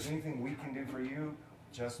 Randy. If there's anything we can do for you,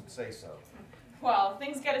 just say so. Well, if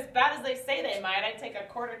things get as bad as they say they might, I'd take a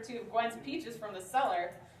quart or two of Gwen's peaches from the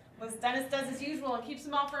cellar. Unless Dennis does as usual and keeps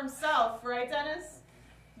them all for himself, right, Dennis?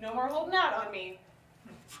 No more holding out on me.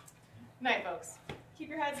 Night, folks. Keep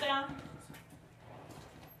your heads down.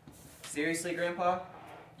 Seriously, Grandpa?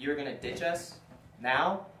 You were gonna ditch us?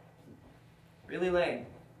 Now? Really lame.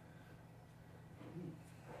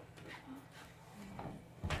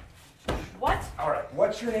 What? All right,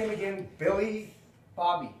 what's your name again? Billy?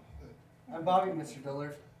 Bobby. I'm Bobby, Mr.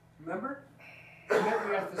 Dillard. Remember? We met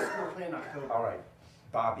me at the school play in October. All right,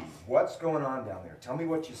 Bobby, what's going on down there? Tell me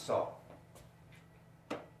what you saw.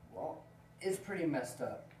 Well, it's pretty messed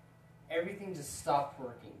up. Everything just stopped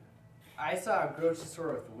working. I saw a grocery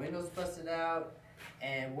store with the windows busted out,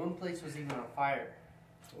 and one place was even on fire.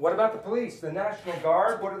 What about the police, the National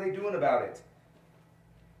Guard? What are they doing about it?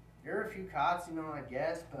 There were a few cops, I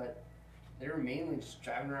guess, but they were mainly just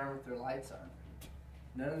driving around with their lights on.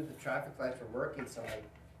 None of the traffic lights were working, so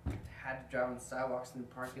I had to drive on the sidewalks and the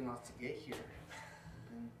parking lots to get here.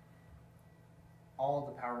 And all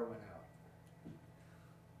the power went out.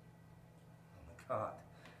 Oh my God.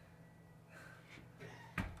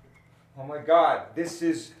 Oh my God, this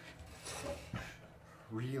is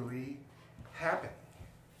really happening.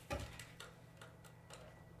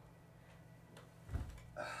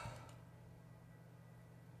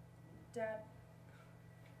 Dad,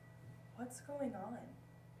 what's going on?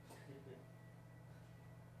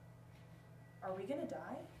 Are we gonna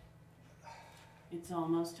die? It's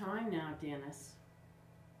almost time now, Dennis.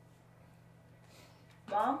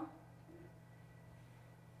 Mom?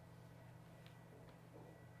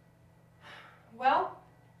 Well,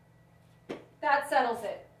 that settles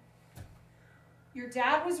it. Your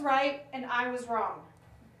dad was right and I was wrong.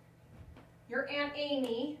 Your Aunt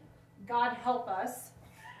Amy, God help us,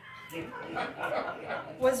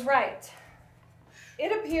 was right.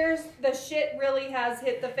 It appears the shit really has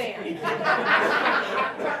hit the fan.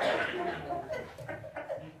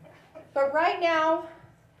 But right now,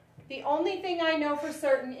 the only thing I know for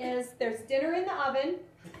certain is there's dinner in the oven.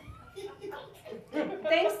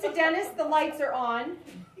 Thanks to Dennis, the lights are on.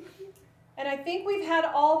 And I think we've had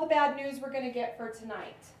all the bad news we're going to get for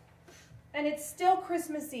tonight. And it's still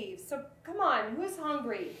Christmas Eve, so come on, who's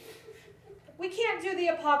hungry? We can't do the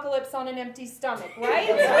apocalypse on an empty stomach, right?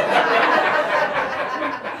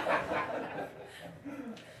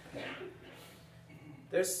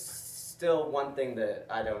 There's still one thing that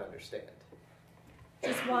I don't understand.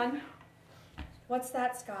 Just one? What's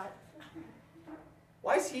that, Scott?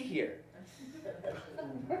 Why is he here?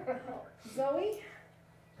 Zoe?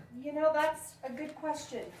 You know, that's a good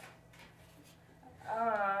question.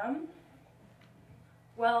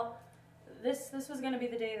 Well, this was gonna be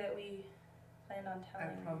the day that we planned on I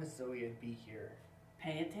telling. promised Zoe I'd be here.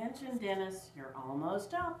 Pay attention, Dennis. You're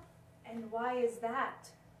almost up. And why is that,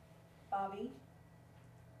 Bobby?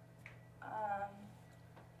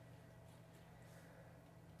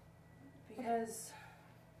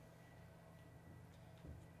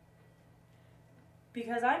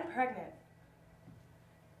 Because I'm pregnant.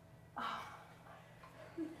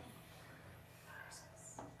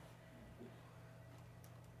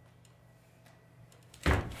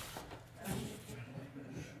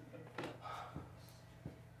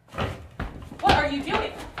 What are you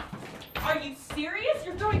doing? Are you serious?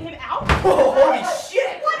 You're throwing him out? Oh, holy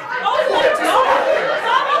shit! What? Oh, don't!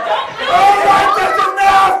 All right, that's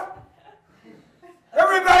enough!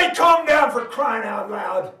 Everybody calm down for crying out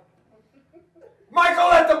loud. Michael,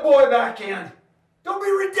 let the boy back in. Don't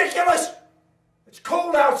be ridiculous. It's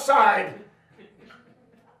cold outside.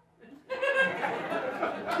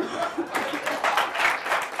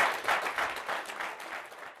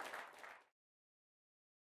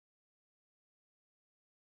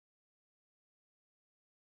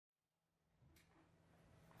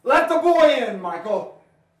 Let the boy in, Michael.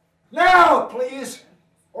 Now, please.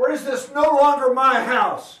 Or is this no longer my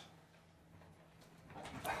house?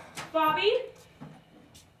 Bobby?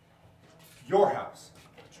 Your house.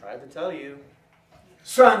 Tried to tell you.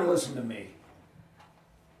 Son, listen to me.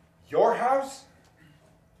 Your house?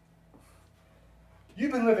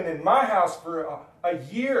 You've been living in my house for a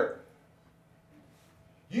year.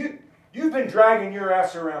 You've been dragging your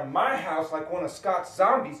ass around my house like one of Scott's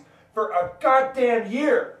zombies for a goddamn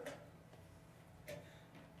year.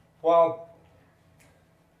 While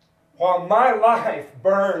my life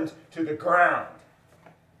burned to the ground.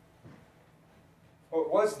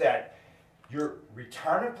 What was that? Your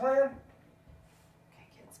retirement plan? Okay,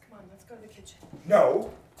 kids, come on, let's go to the kitchen.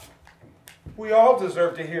 No. We all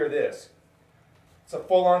deserve to hear this. It's a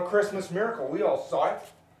full-on Christmas miracle. We all saw it.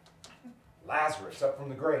 Lazarus up from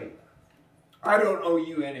the grave. I don't owe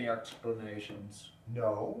you any explanations.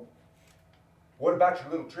 No. What about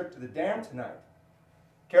your little trip to the dam tonight?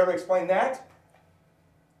 Care to explain that?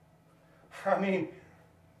 I mean,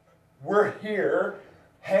 we're here,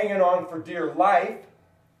 hanging on for dear life,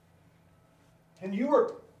 and you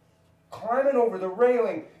were climbing over the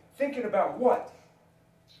railing, thinking about what?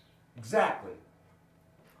 Exactly.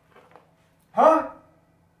 Huh?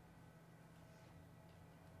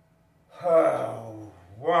 Oh,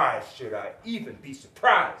 why should I even be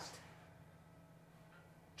surprised?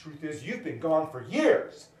 Truth is, you've been gone for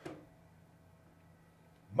years.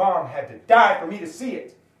 Mom had to die for me to see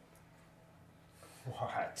it.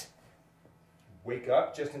 What? Wake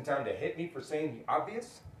up just in time to hit me for saying the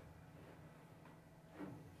obvious?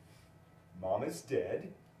 Mom is dead,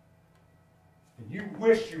 and you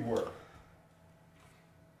wish you were.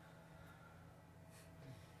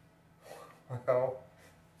 Well,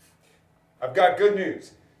 I've got good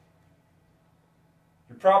news.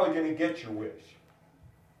 You're probably going to get your wish.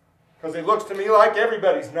 Because it looks to me like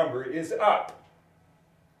everybody's number is up.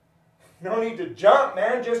 No need to jump,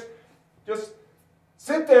 man. Just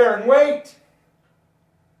sit there and wait.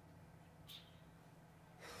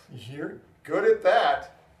 You're good at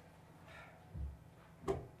that.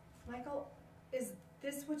 Michael, is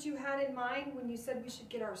this what you had in mind when you said we should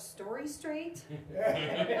get our story straight?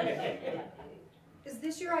 Is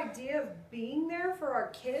this your idea of being there for our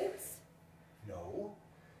kids? No.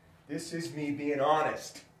 This is me being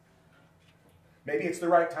honest. Maybe it's the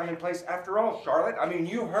right time and place after all, Charlotte. I mean,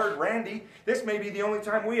 you heard Randy. This may be the only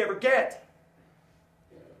time we ever get.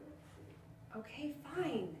 Okay,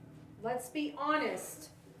 fine. Let's be honest.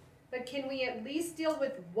 But can we at least deal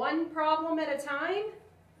with one problem at a time?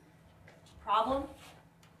 Problem?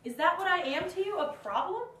 Is that what I am to you? A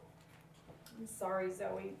problem? I'm sorry,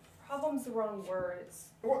 Zoe. Problem's the wrong word. It's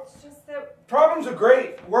just that... Problem's a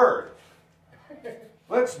great word.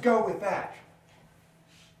 Let's go with that.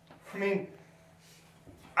 I mean,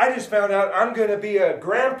 I just found out I'm going to be a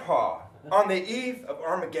grandpa on the eve of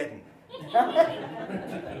Armageddon.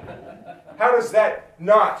 How does that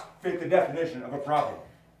not fit the definition of a problem?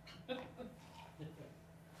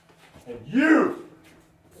 And you,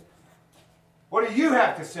 what do you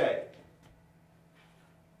have to say?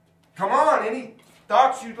 Come on, any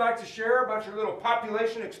thoughts you'd like to share about your little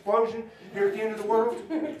population explosion here at the end of the world?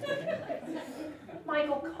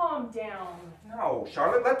 Michael, calm down. No,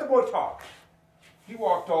 Charlotte, let the boy talk. He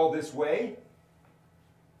walked all this way.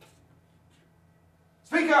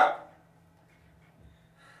 Speak up!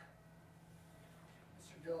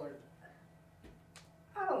 Mr. Dillard,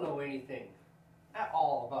 I don't know anything at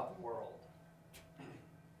all about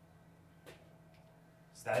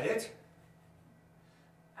that it?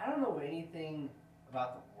 I don't know anything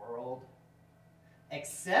about the world,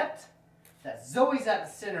 except that Zoe's at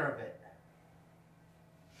the center of it.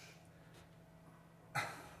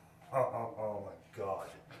 Oh my God.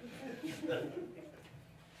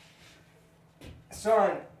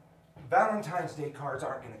 Son, Valentine's Day cards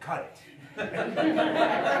aren't going to cut it.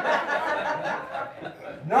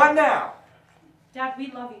 Not now. Dad,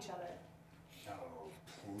 we love each other. Oh,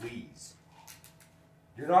 please.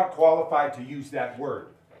 You're not qualified to use that word.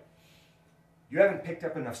 You haven't picked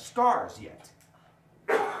up enough scars yet.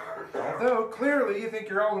 Although, clearly, you think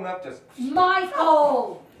you're old enough to...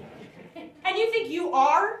 Michael! And you think you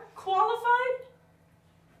are qualified?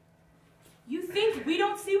 You think we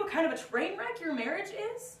don't see what kind of a train wreck your marriage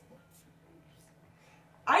is?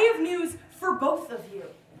 I have news for both of you.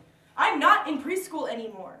 I'm not in preschool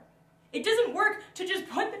anymore. It doesn't work to just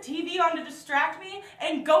put the TV on to distract me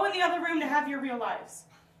and go in the other room to have your real lives.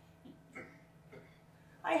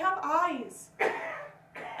 I have eyes.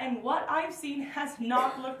 And what I've seen has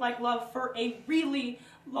not looked like love for a really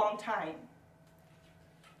long time.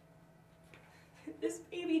 This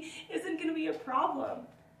baby isn't going to be a problem.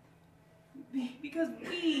 Because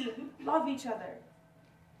we love each other.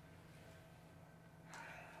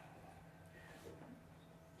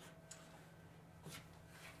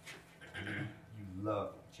 You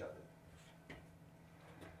love each other.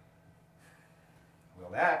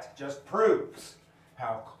 Well, that just proves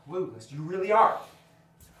how clueless you really are.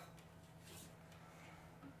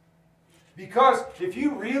 Because if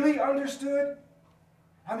you really understood,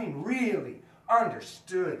 really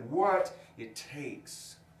understood what it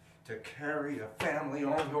takes to carry a family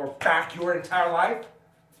on your back your entire life,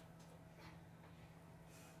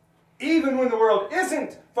 even when the world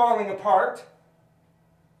isn't falling apart,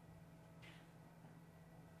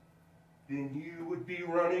 then you would be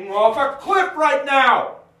running off a cliff right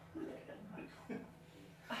now.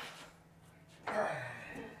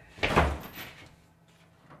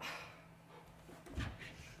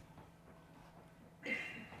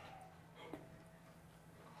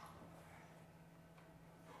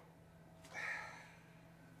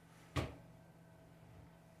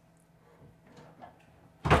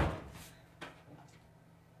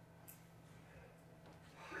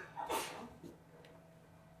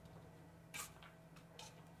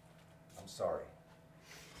 Sorry.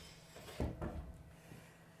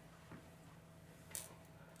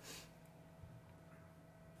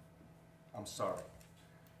 I'm sorry.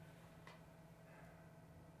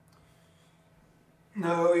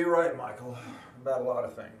 No, you're right, Michael, about a lot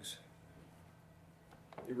of things.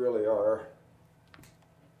 You really are.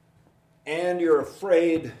 And you're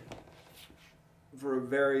afraid for a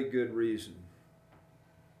very good reason.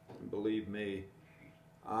 And believe me,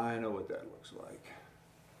 I know what that looks like.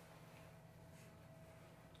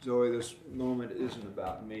 Zoe, this moment isn't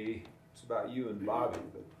about me. It's about you and Bobby,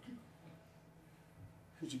 but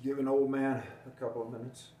could you give an old man a couple of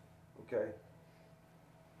minutes? Okay?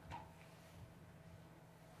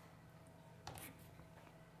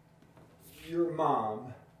 Your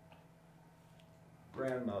mom,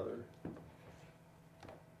 grandmother,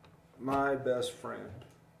 my best friend.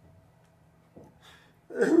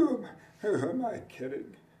 Who am I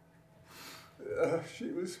kidding? She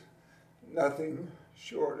was nothing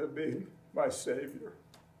short of being my savior.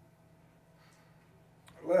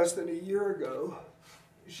 Less than a year ago,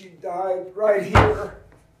 she died right here.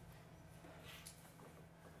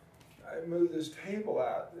 I moved this table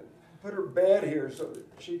out and put her bed here so that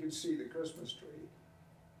she could see the Christmas tree.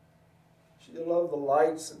 She loved the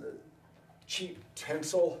lights and the cheap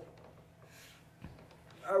tinsel.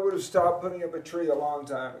 I would have stopped putting up a tree a long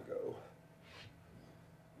time ago.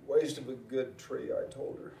 Waste of a good tree, I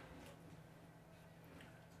told her.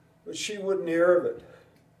 But she wouldn't hear of it.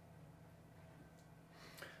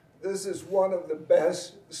 This is one of the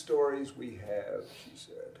best stories we have, she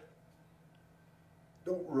said.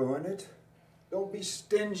 Don't ruin it. Don't be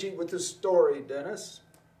stingy with the story, Dennis.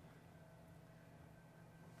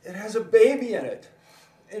 It has a baby in it,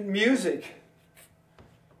 and music,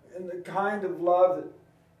 and the kind of love that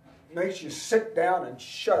makes you sit down and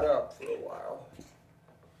shut up for a while.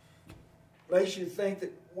 Makes you think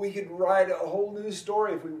that we could write a whole new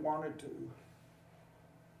story if we wanted to.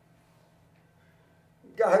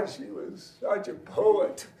 God, she was such a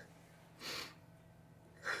poet.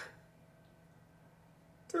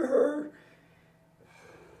 To her,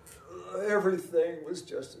 everything was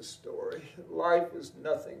just a story. Life was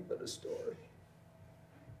nothing but a story.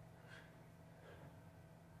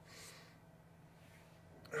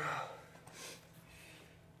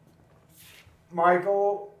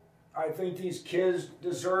 Michael, I think these kids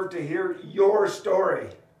deserve to hear your story.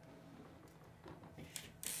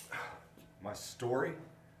 story?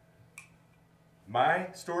 My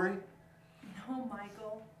story? No,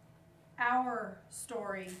 Michael. Our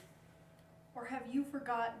story. Or have you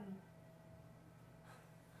forgotten?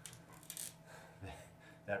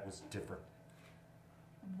 That was different.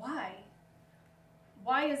 Why?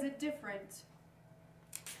 Why is it different?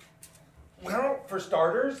 Well, for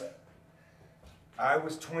starters, I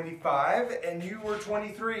was 25 and you were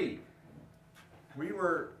 23. We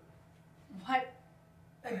were... What?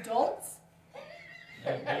 Adults?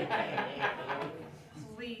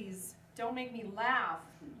 Please, don't make me laugh.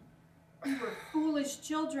 We were foolish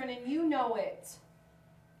children and you know it.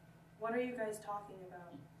 What are you guys talking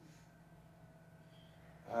about?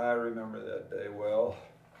 I remember that day well.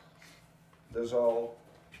 This all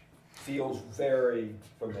feels very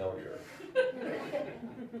familiar.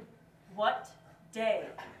 What day?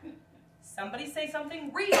 Somebody say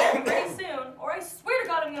something real pretty soon, or I swear to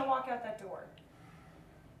God I'm gonna walk out that door.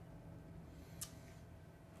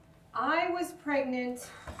 I was pregnant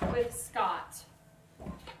with Scott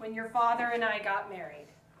when your father and I got married.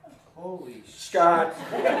 Holy Scott.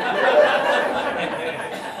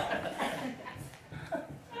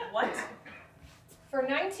 What? For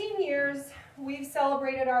 19 years, we've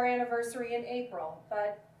celebrated our anniversary in April,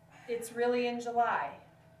 but it's really in July.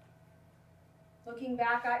 Looking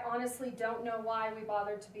back, I honestly don't know why we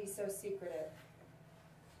bothered to be so secretive.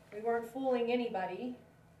 We weren't fooling anybody,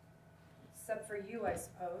 except for you, I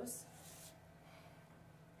suppose.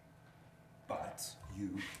 But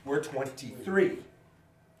you were 23.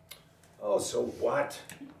 Oh, so what?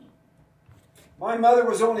 My mother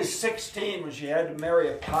was only 16 when she had to marry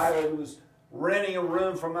a pilot who was renting a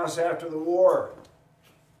room from us after the war.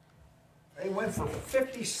 They went for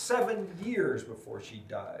 57 years before she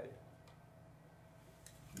died.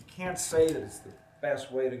 You can't say that it's the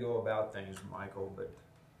best way to go about things, Michael, but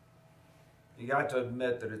you got to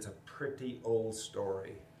admit that it's a pretty old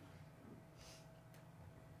story.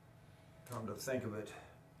 Come to think of it,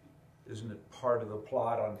 isn't it part of the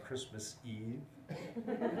plot on Christmas Eve?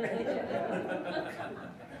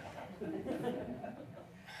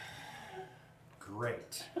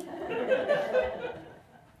 Great.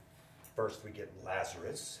 First we get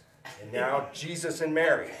Lazarus, and now Jesus and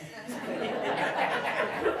Mary.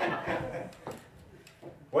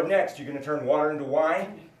 What next? You gonna turn water into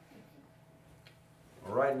wine?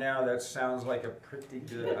 Well, right now, that sounds like a pretty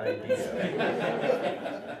good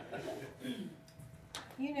idea.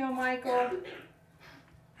 You know, Michael,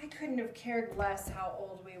 I couldn't have cared less how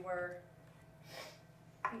old we were.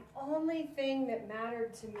 The only thing that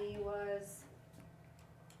mattered to me was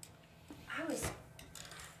I was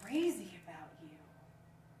crazy about you.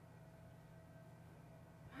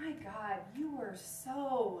 My God, you were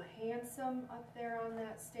so handsome up there on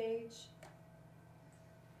that stage.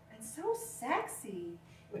 And so sexy.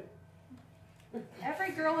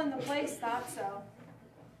 Every girl in the place thought so.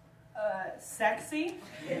 Sexy?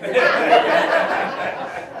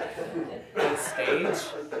 On stage?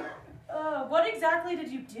 What exactly did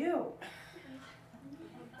you do?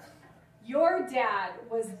 Your dad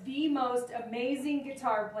was the most amazing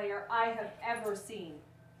guitar player I have ever seen.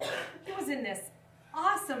 He was in this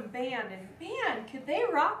awesome band, and man, could they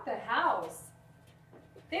rock the house.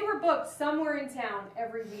 They were booked somewhere in town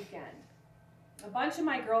every weekend. A bunch of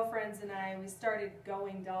my girlfriends and I, we started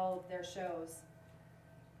going to all of their shows.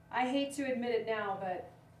 I hate to admit it now,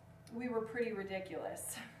 but we were pretty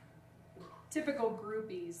ridiculous. Typical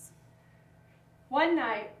groupies. One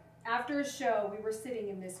night, after a show, we were sitting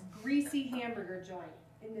in this greasy hamburger joint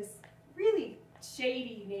in this really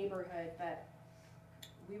shady neighborhood, but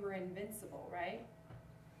we were invincible, right?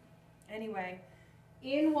 Anyway,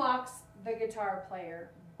 in walks the guitar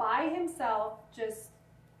player by himself, just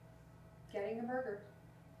getting a burger.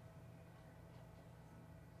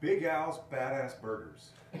 Big Al's Badass Burgers.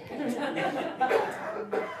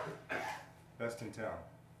 Best in town.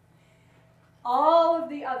 All of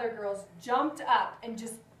the other girls jumped up and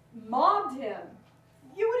just mobbed him.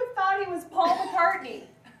 You would have thought he was Paul McCartney.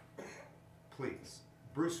 Please,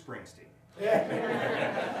 Bruce Springsteen.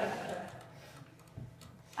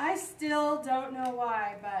 I still don't know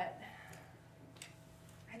why, but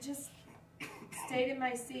I just stayed in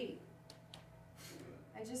my seat.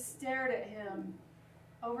 I just stared at him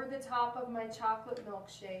over the top of my chocolate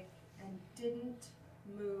milkshake and didn't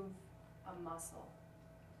move a muscle.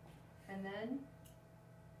 And then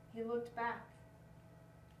he looked back.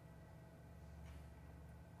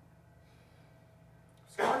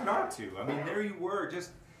 It's hard not to. I mean, there you were,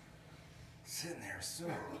 just sitting there so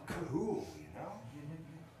cool, you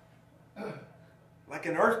know? Like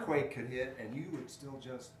an earthquake could hit and you would still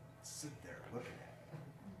just sit there looking at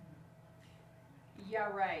it. Yeah,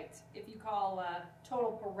 right. If you call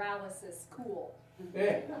total paralysis cool.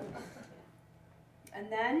 And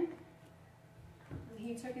then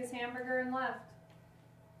he took his hamburger and left.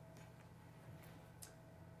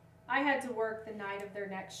 I had to work the night of their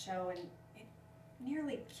next show, and it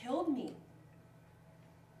nearly killed me.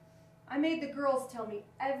 I made the girls tell me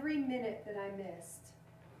every minute that I missed.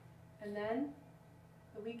 And then,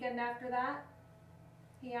 the weekend after that,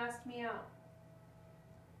 he asked me out.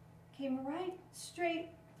 Came right straight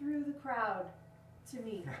through the crowd to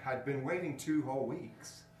me. I'd been waiting 2 whole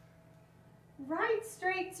weeks. Right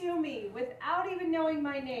straight to me, without even knowing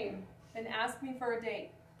my name, and asked me for a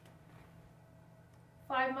date.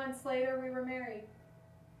 5 months later, we were married.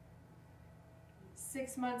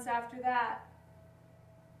 6 months after that,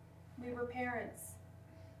 we were parents.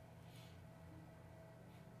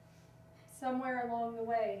 Somewhere along the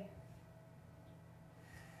way,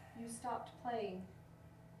 you stopped playing.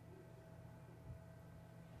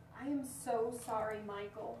 I am so sorry,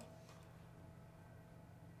 Michael.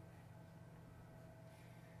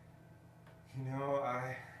 You know,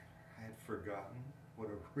 I had forgotten what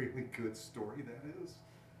a really good story that is.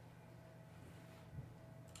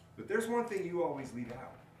 But there's one thing you always leave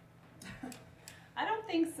out. I don't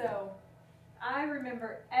think so. I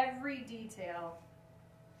remember every detail.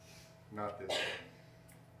 Not this one.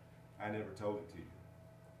 I never told it to you.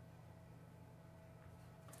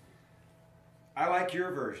 I like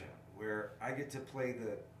your version, where I get to play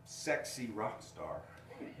the sexy rock star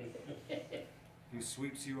who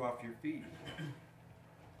sweeps you off your feet.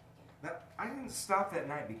 Now, I didn't stop that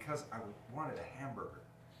night because I wanted a hamburger.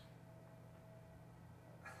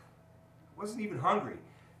 I wasn't even hungry.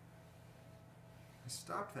 I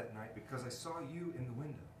stopped that night because I saw you in the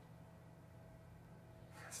window.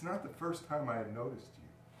 It's not the first time I had noticed you.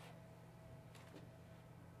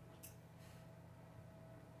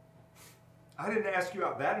 I didn't ask you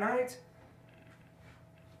out that night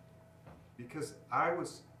because I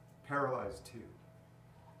was paralyzed too.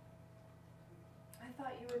 I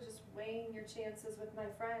thought you were just weighing your chances with my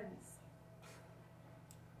friends.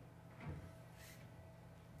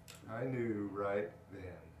 I knew right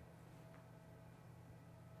then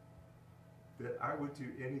that I would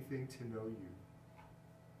do anything to know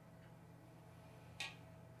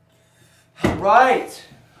you. Right.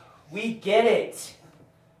 We get it.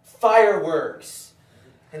 Fireworks.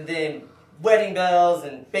 And then wedding bells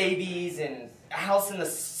and babies and a house in the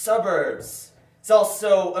suburbs. It's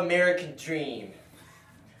also American dream.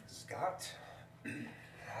 Scott,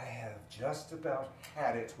 I have just about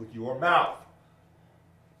had it with your mouth.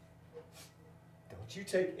 Don't you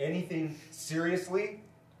take anything seriously?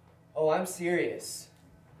 Oh, I'm serious.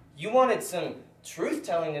 You wanted some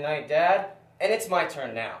truth-telling tonight, Dad, and it's my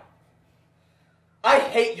turn now. I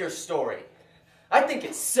hate your story. I think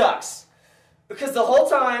it sucks. Because the whole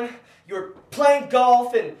time you were playing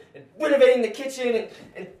golf and renovating the kitchen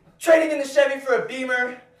and trading in the Chevy for a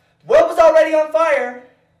Beamer, the world was already on fire.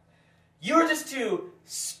 You were just too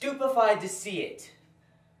stupefied to see it.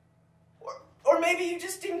 Or maybe you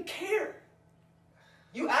just didn't care.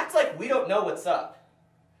 You act like we don't know what's up.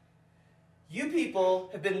 You people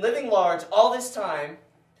have been living large all this time,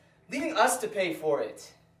 leaving us to pay for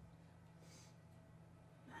it.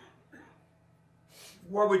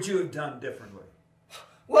 What would you have done differently?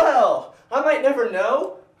 Well, I might never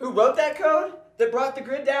know who wrote that code that brought the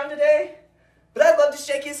grid down today, but I'd love to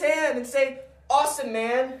shake his hand and say, "Awesome,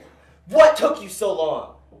 man. What took you so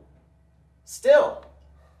long?" Still,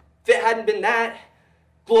 if it hadn't been that,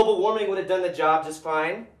 global warming would have done the job just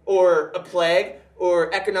fine, or a plague,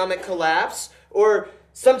 or economic collapse, or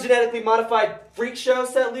some genetically modified freak show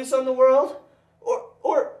set loose on the world,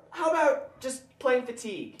 or how about just plain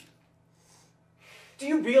fatigue? Do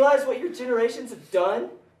you realize what your generations have done?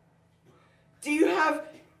 Do you have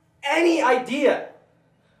any idea?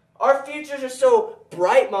 Our futures are so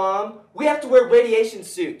bright, Mom, we have to wear radiation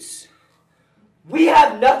suits. We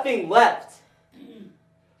have nothing left.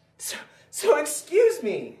 So excuse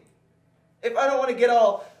me if I don't want to get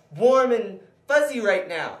all warm and fuzzy right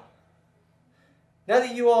now. Now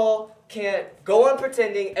that you all can't go on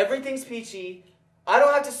pretending everything's peachy, I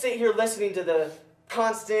don't have to sit here listening to the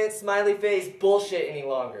constant smiley face bullshit any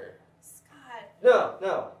longer. Scott.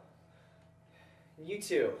 No. You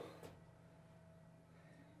two.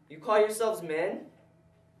 You call yourselves men?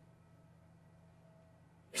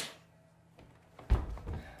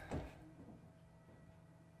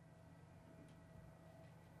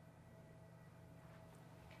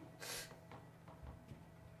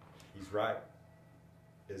 He's right,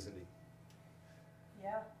 isn't he?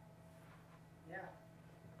 Yeah.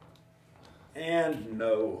 And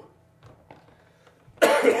no.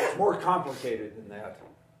 It's more complicated than that.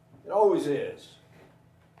 It always is.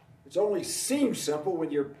 It only seems simple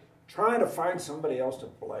when you're trying to find somebody else to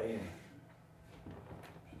blame.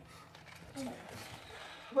 How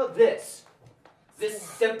about this? Is this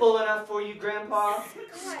simple enough for you, Grandpa?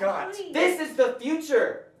 Scott. This is the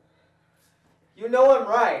future. You know I'm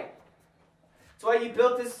right. It's why you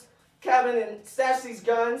built this cabin and stashed these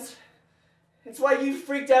guns. It's why you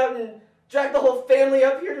freaked out and dragged the whole family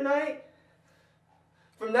up here tonight.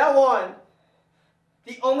 From now on,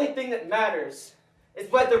 the only thing that matters is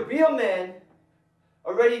whether real men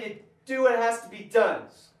are ready to do what has to be done.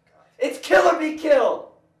 It's kill or be killed.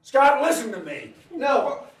 Scott, listen to me.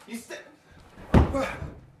 No, you Oh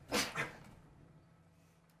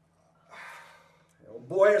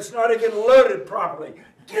boy, it's not even loaded properly.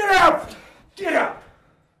 Get up! Get up!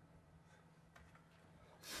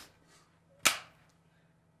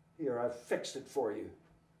 Here, I've fixed it for you.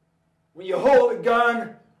 When you hold a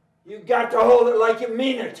gun, you got to hold it like you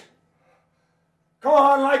mean it. Come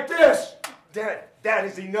on, like this. Dad, that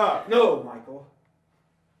is enough. No, Michael.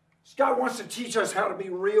 Scott wants to teach us how to be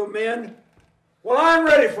real men. Well, I'm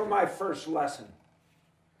ready for my first lesson.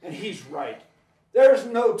 And he's right. There's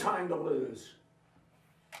no time to lose.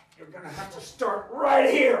 You're going to have to start right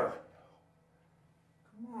here.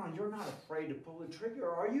 Come on, you're not afraid to pull the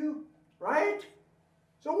trigger, are you? Right?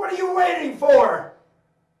 So what are you waiting for?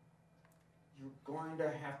 You're going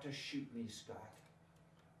to have to shoot me, Scott.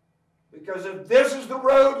 Because if this is the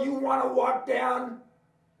road you want to walk down,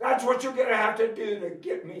 that's what you're going to have to do to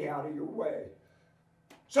get me out of your way.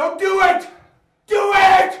 So do it! Do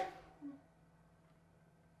it!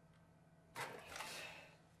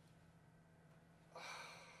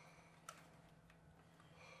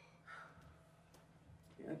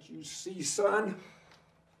 Can't you see, son?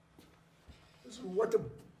 This is what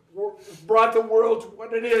brought the world to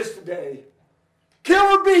what it is today. Kill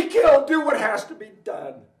or be killed. Do what has to be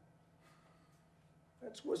done.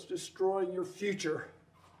 That's what's destroying your future.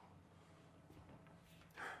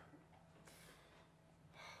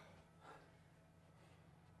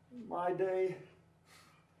 In my day,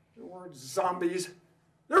 there weren't zombies.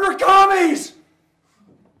 There were commies!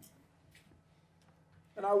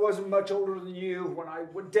 And I wasn't much older than you when I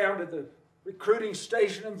went down to the recruiting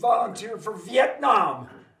station and volunteered for Vietnam.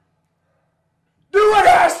 Do what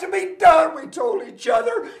has to be done, we told each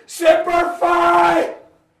other. Semper Fi!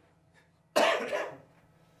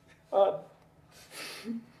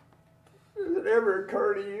 Does it ever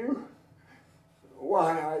occur to you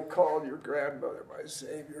why I called your grandmother my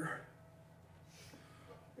savior?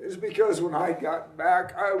 It's because when I got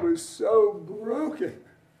back, I was so broken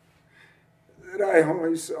that I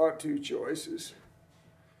only saw two choices.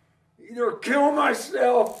 Either kill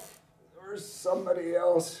myself or somebody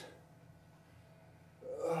else.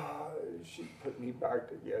 She put me back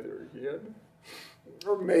together again,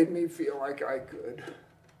 or made me feel like I could.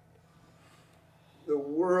 The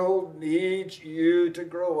world needs you to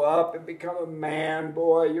grow up and become a man,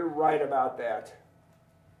 boy. You're right about that.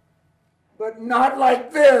 But not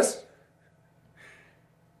like this.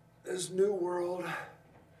 This new world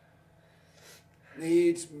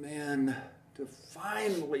needs men to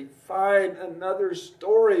finally find another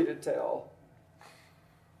story to tell.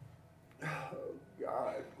 Oh,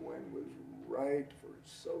 God, Gwen was right for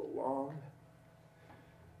so long.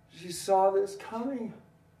 She saw this coming.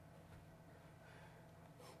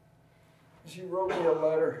 She wrote me a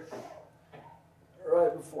letter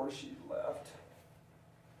right before she left.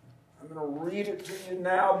 I'm going to read it to you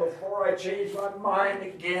now before I change my mind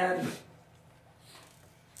again.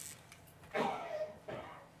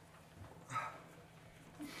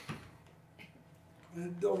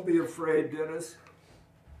 Don't be afraid, Dennis.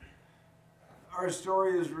 Our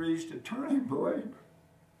story has reached a turning point,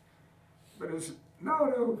 but it's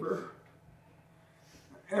not over.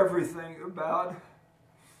 Everything about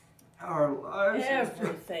our lives.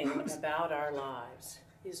 Everything about our lives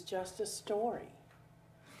is just a story.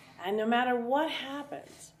 And no matter what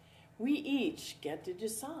happens, we each get to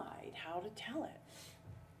decide how to tell it.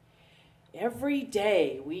 Every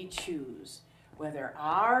day we choose whether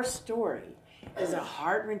our story is a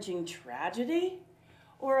heart-wrenching tragedy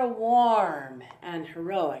or a warm and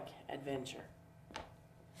heroic adventure.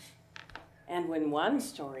 And when one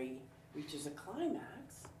story reaches a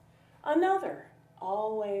climax, another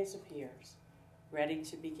always appears, ready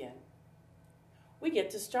to begin. We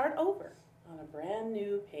get to start over on a brand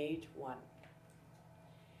new page 1.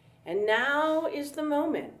 And now is the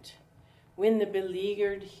moment when the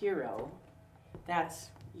beleaguered hero,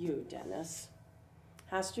 that's you, Dennis,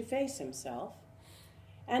 has to face himself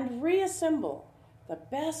and reassemble the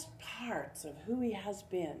best parts of who he has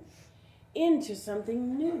been into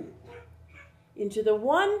something new, into the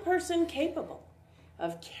one person capable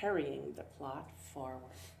of carrying the plot forward.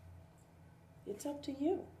 It's up to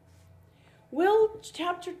you. Will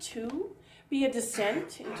chapter 2 be a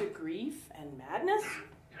descent into grief and madness,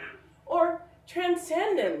 or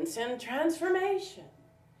transcendence and transformation?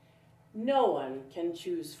 No one can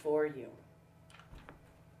choose for you.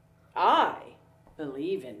 I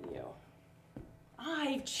believe in you.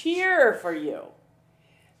 I cheer for you.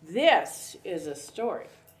 This is a story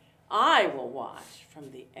I will watch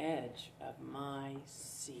from the edge of my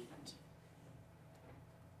seat.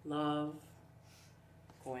 Love,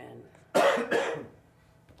 Gwen.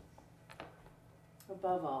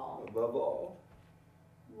 Above all. Above all.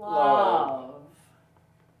 Love.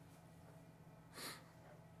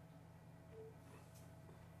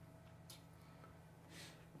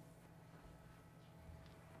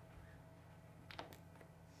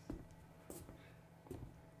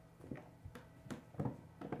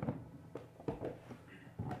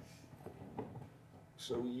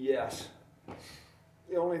 So yes,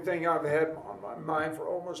 the only thing I've had on my mind for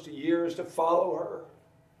almost a year is to follow her.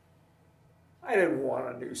 I didn't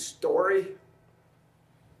want a new story.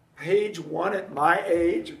 Page 1 at my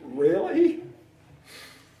age, really?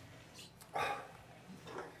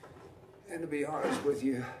 And to be honest with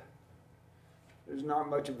you, there's not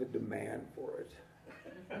much of a demand for it.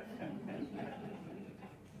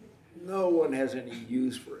 No one has any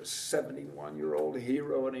use for a 71-year-old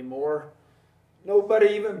hero anymore.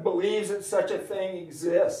 Nobody even believes that such a thing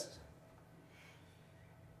exists.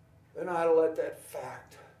 Then I let that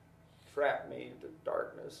fact trap me into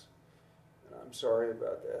darkness. And I'm sorry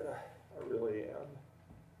about that. I really am.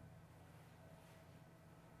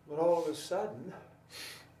 But all of a sudden,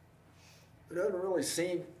 it doesn't really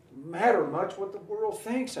seem to matter much what the world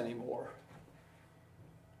thinks anymore.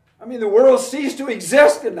 I mean, the world ceased to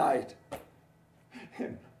exist tonight.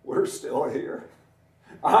 And we're still here.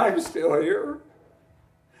 I'm still here.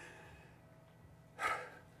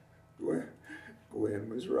 Gwen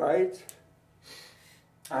was right.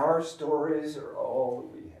 Our stories are all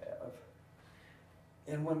that we have.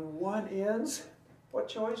 And when one ends, what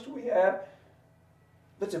choice do we have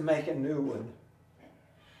but to make a new one?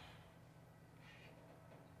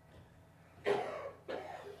 I'm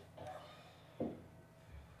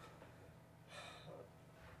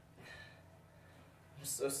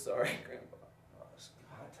so sorry, Grandpa. Oh,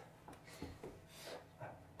 Scott.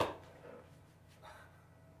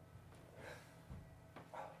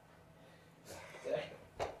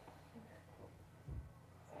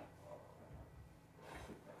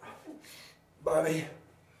 Bobby,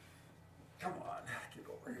 come on, get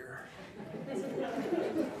over here.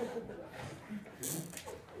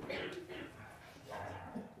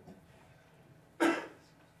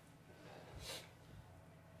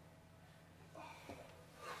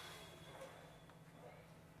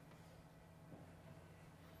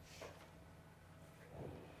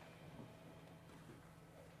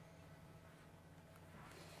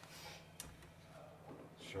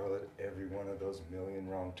 Charlotte, every one of those million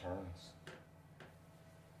wrong turns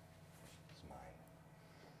is mine.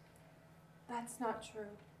 That's not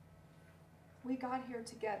true. We got here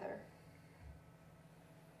together.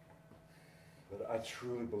 But I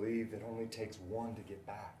truly believe it only takes one to get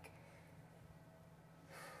back.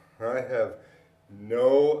 I have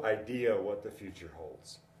no idea what the future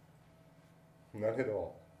holds. None at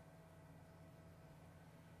all.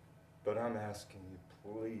 But I'm asking you,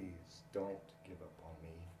 please don't give up on me.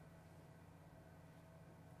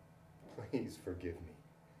 Please forgive me.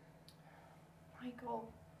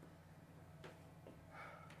 Michael.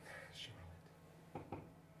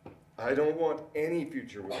 Charlotte, I don't want any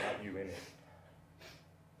future without you in it.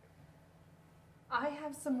 I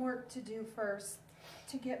have some work to do first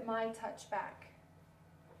to get my touch back.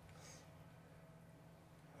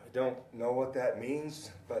 I don't know what that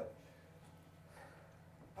means, but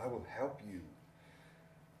I will help you.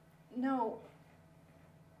 No,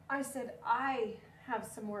 I said I have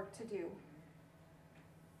some work to do.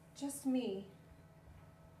 Just me.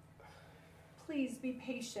 Please be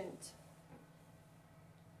patient.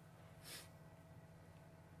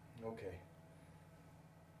 Okay.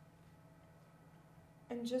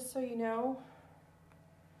 And just so you know,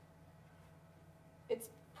 it's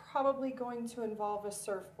probably going to involve a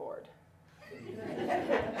surfboard.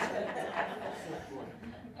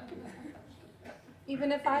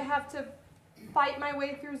 Even if I have to fight my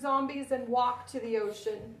way through zombies and walk to the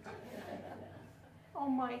ocean. Oh,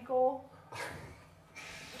 Michael.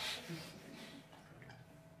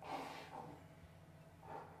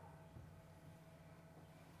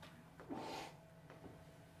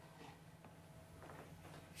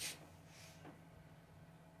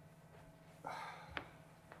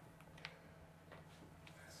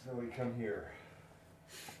 Billy, come here.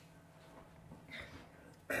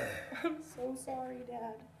 I'm so sorry,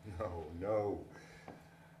 Dad. No.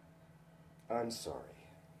 I'm sorry.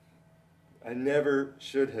 I never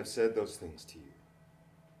should have said those things to you.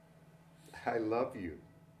 I love you.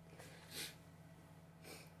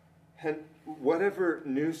 And whatever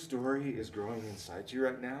new story is growing inside you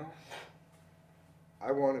right now,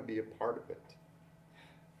 I want to be a part of it.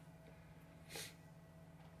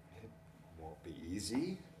 It won't be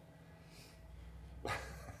easy.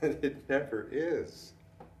 It never is.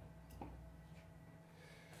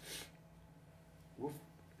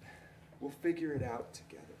 We'll figure it out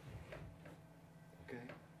together. Okay?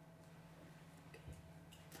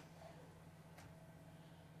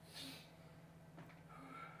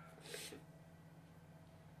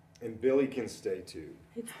 And Billy can stay too.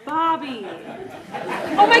 It's Bobby.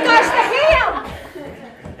 Oh my gosh, the ham!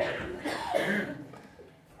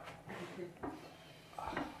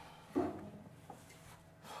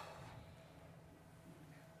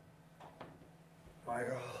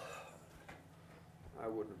 Michael, I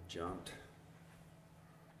wouldn't have jumped.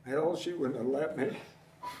 Hell, she wouldn't have let me.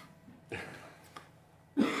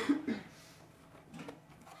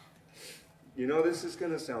 You know, this is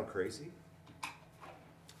going to sound crazy.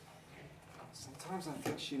 Sometimes I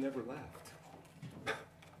think she never left.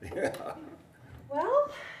 Yeah. Well,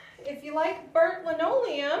 if you like burnt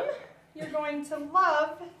linoleum, you're going to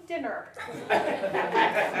love dinner.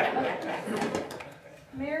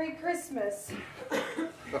 Merry Christmas.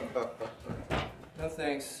 No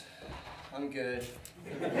thanks. I'm good.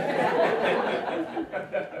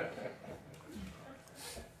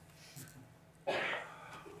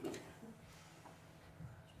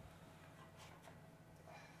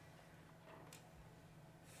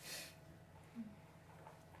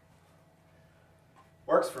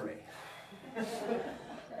 Works for me.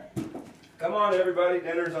 Come on, everybody.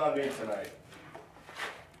 Dinner's on me tonight.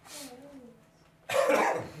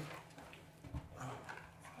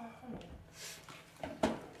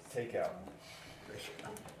 Take out.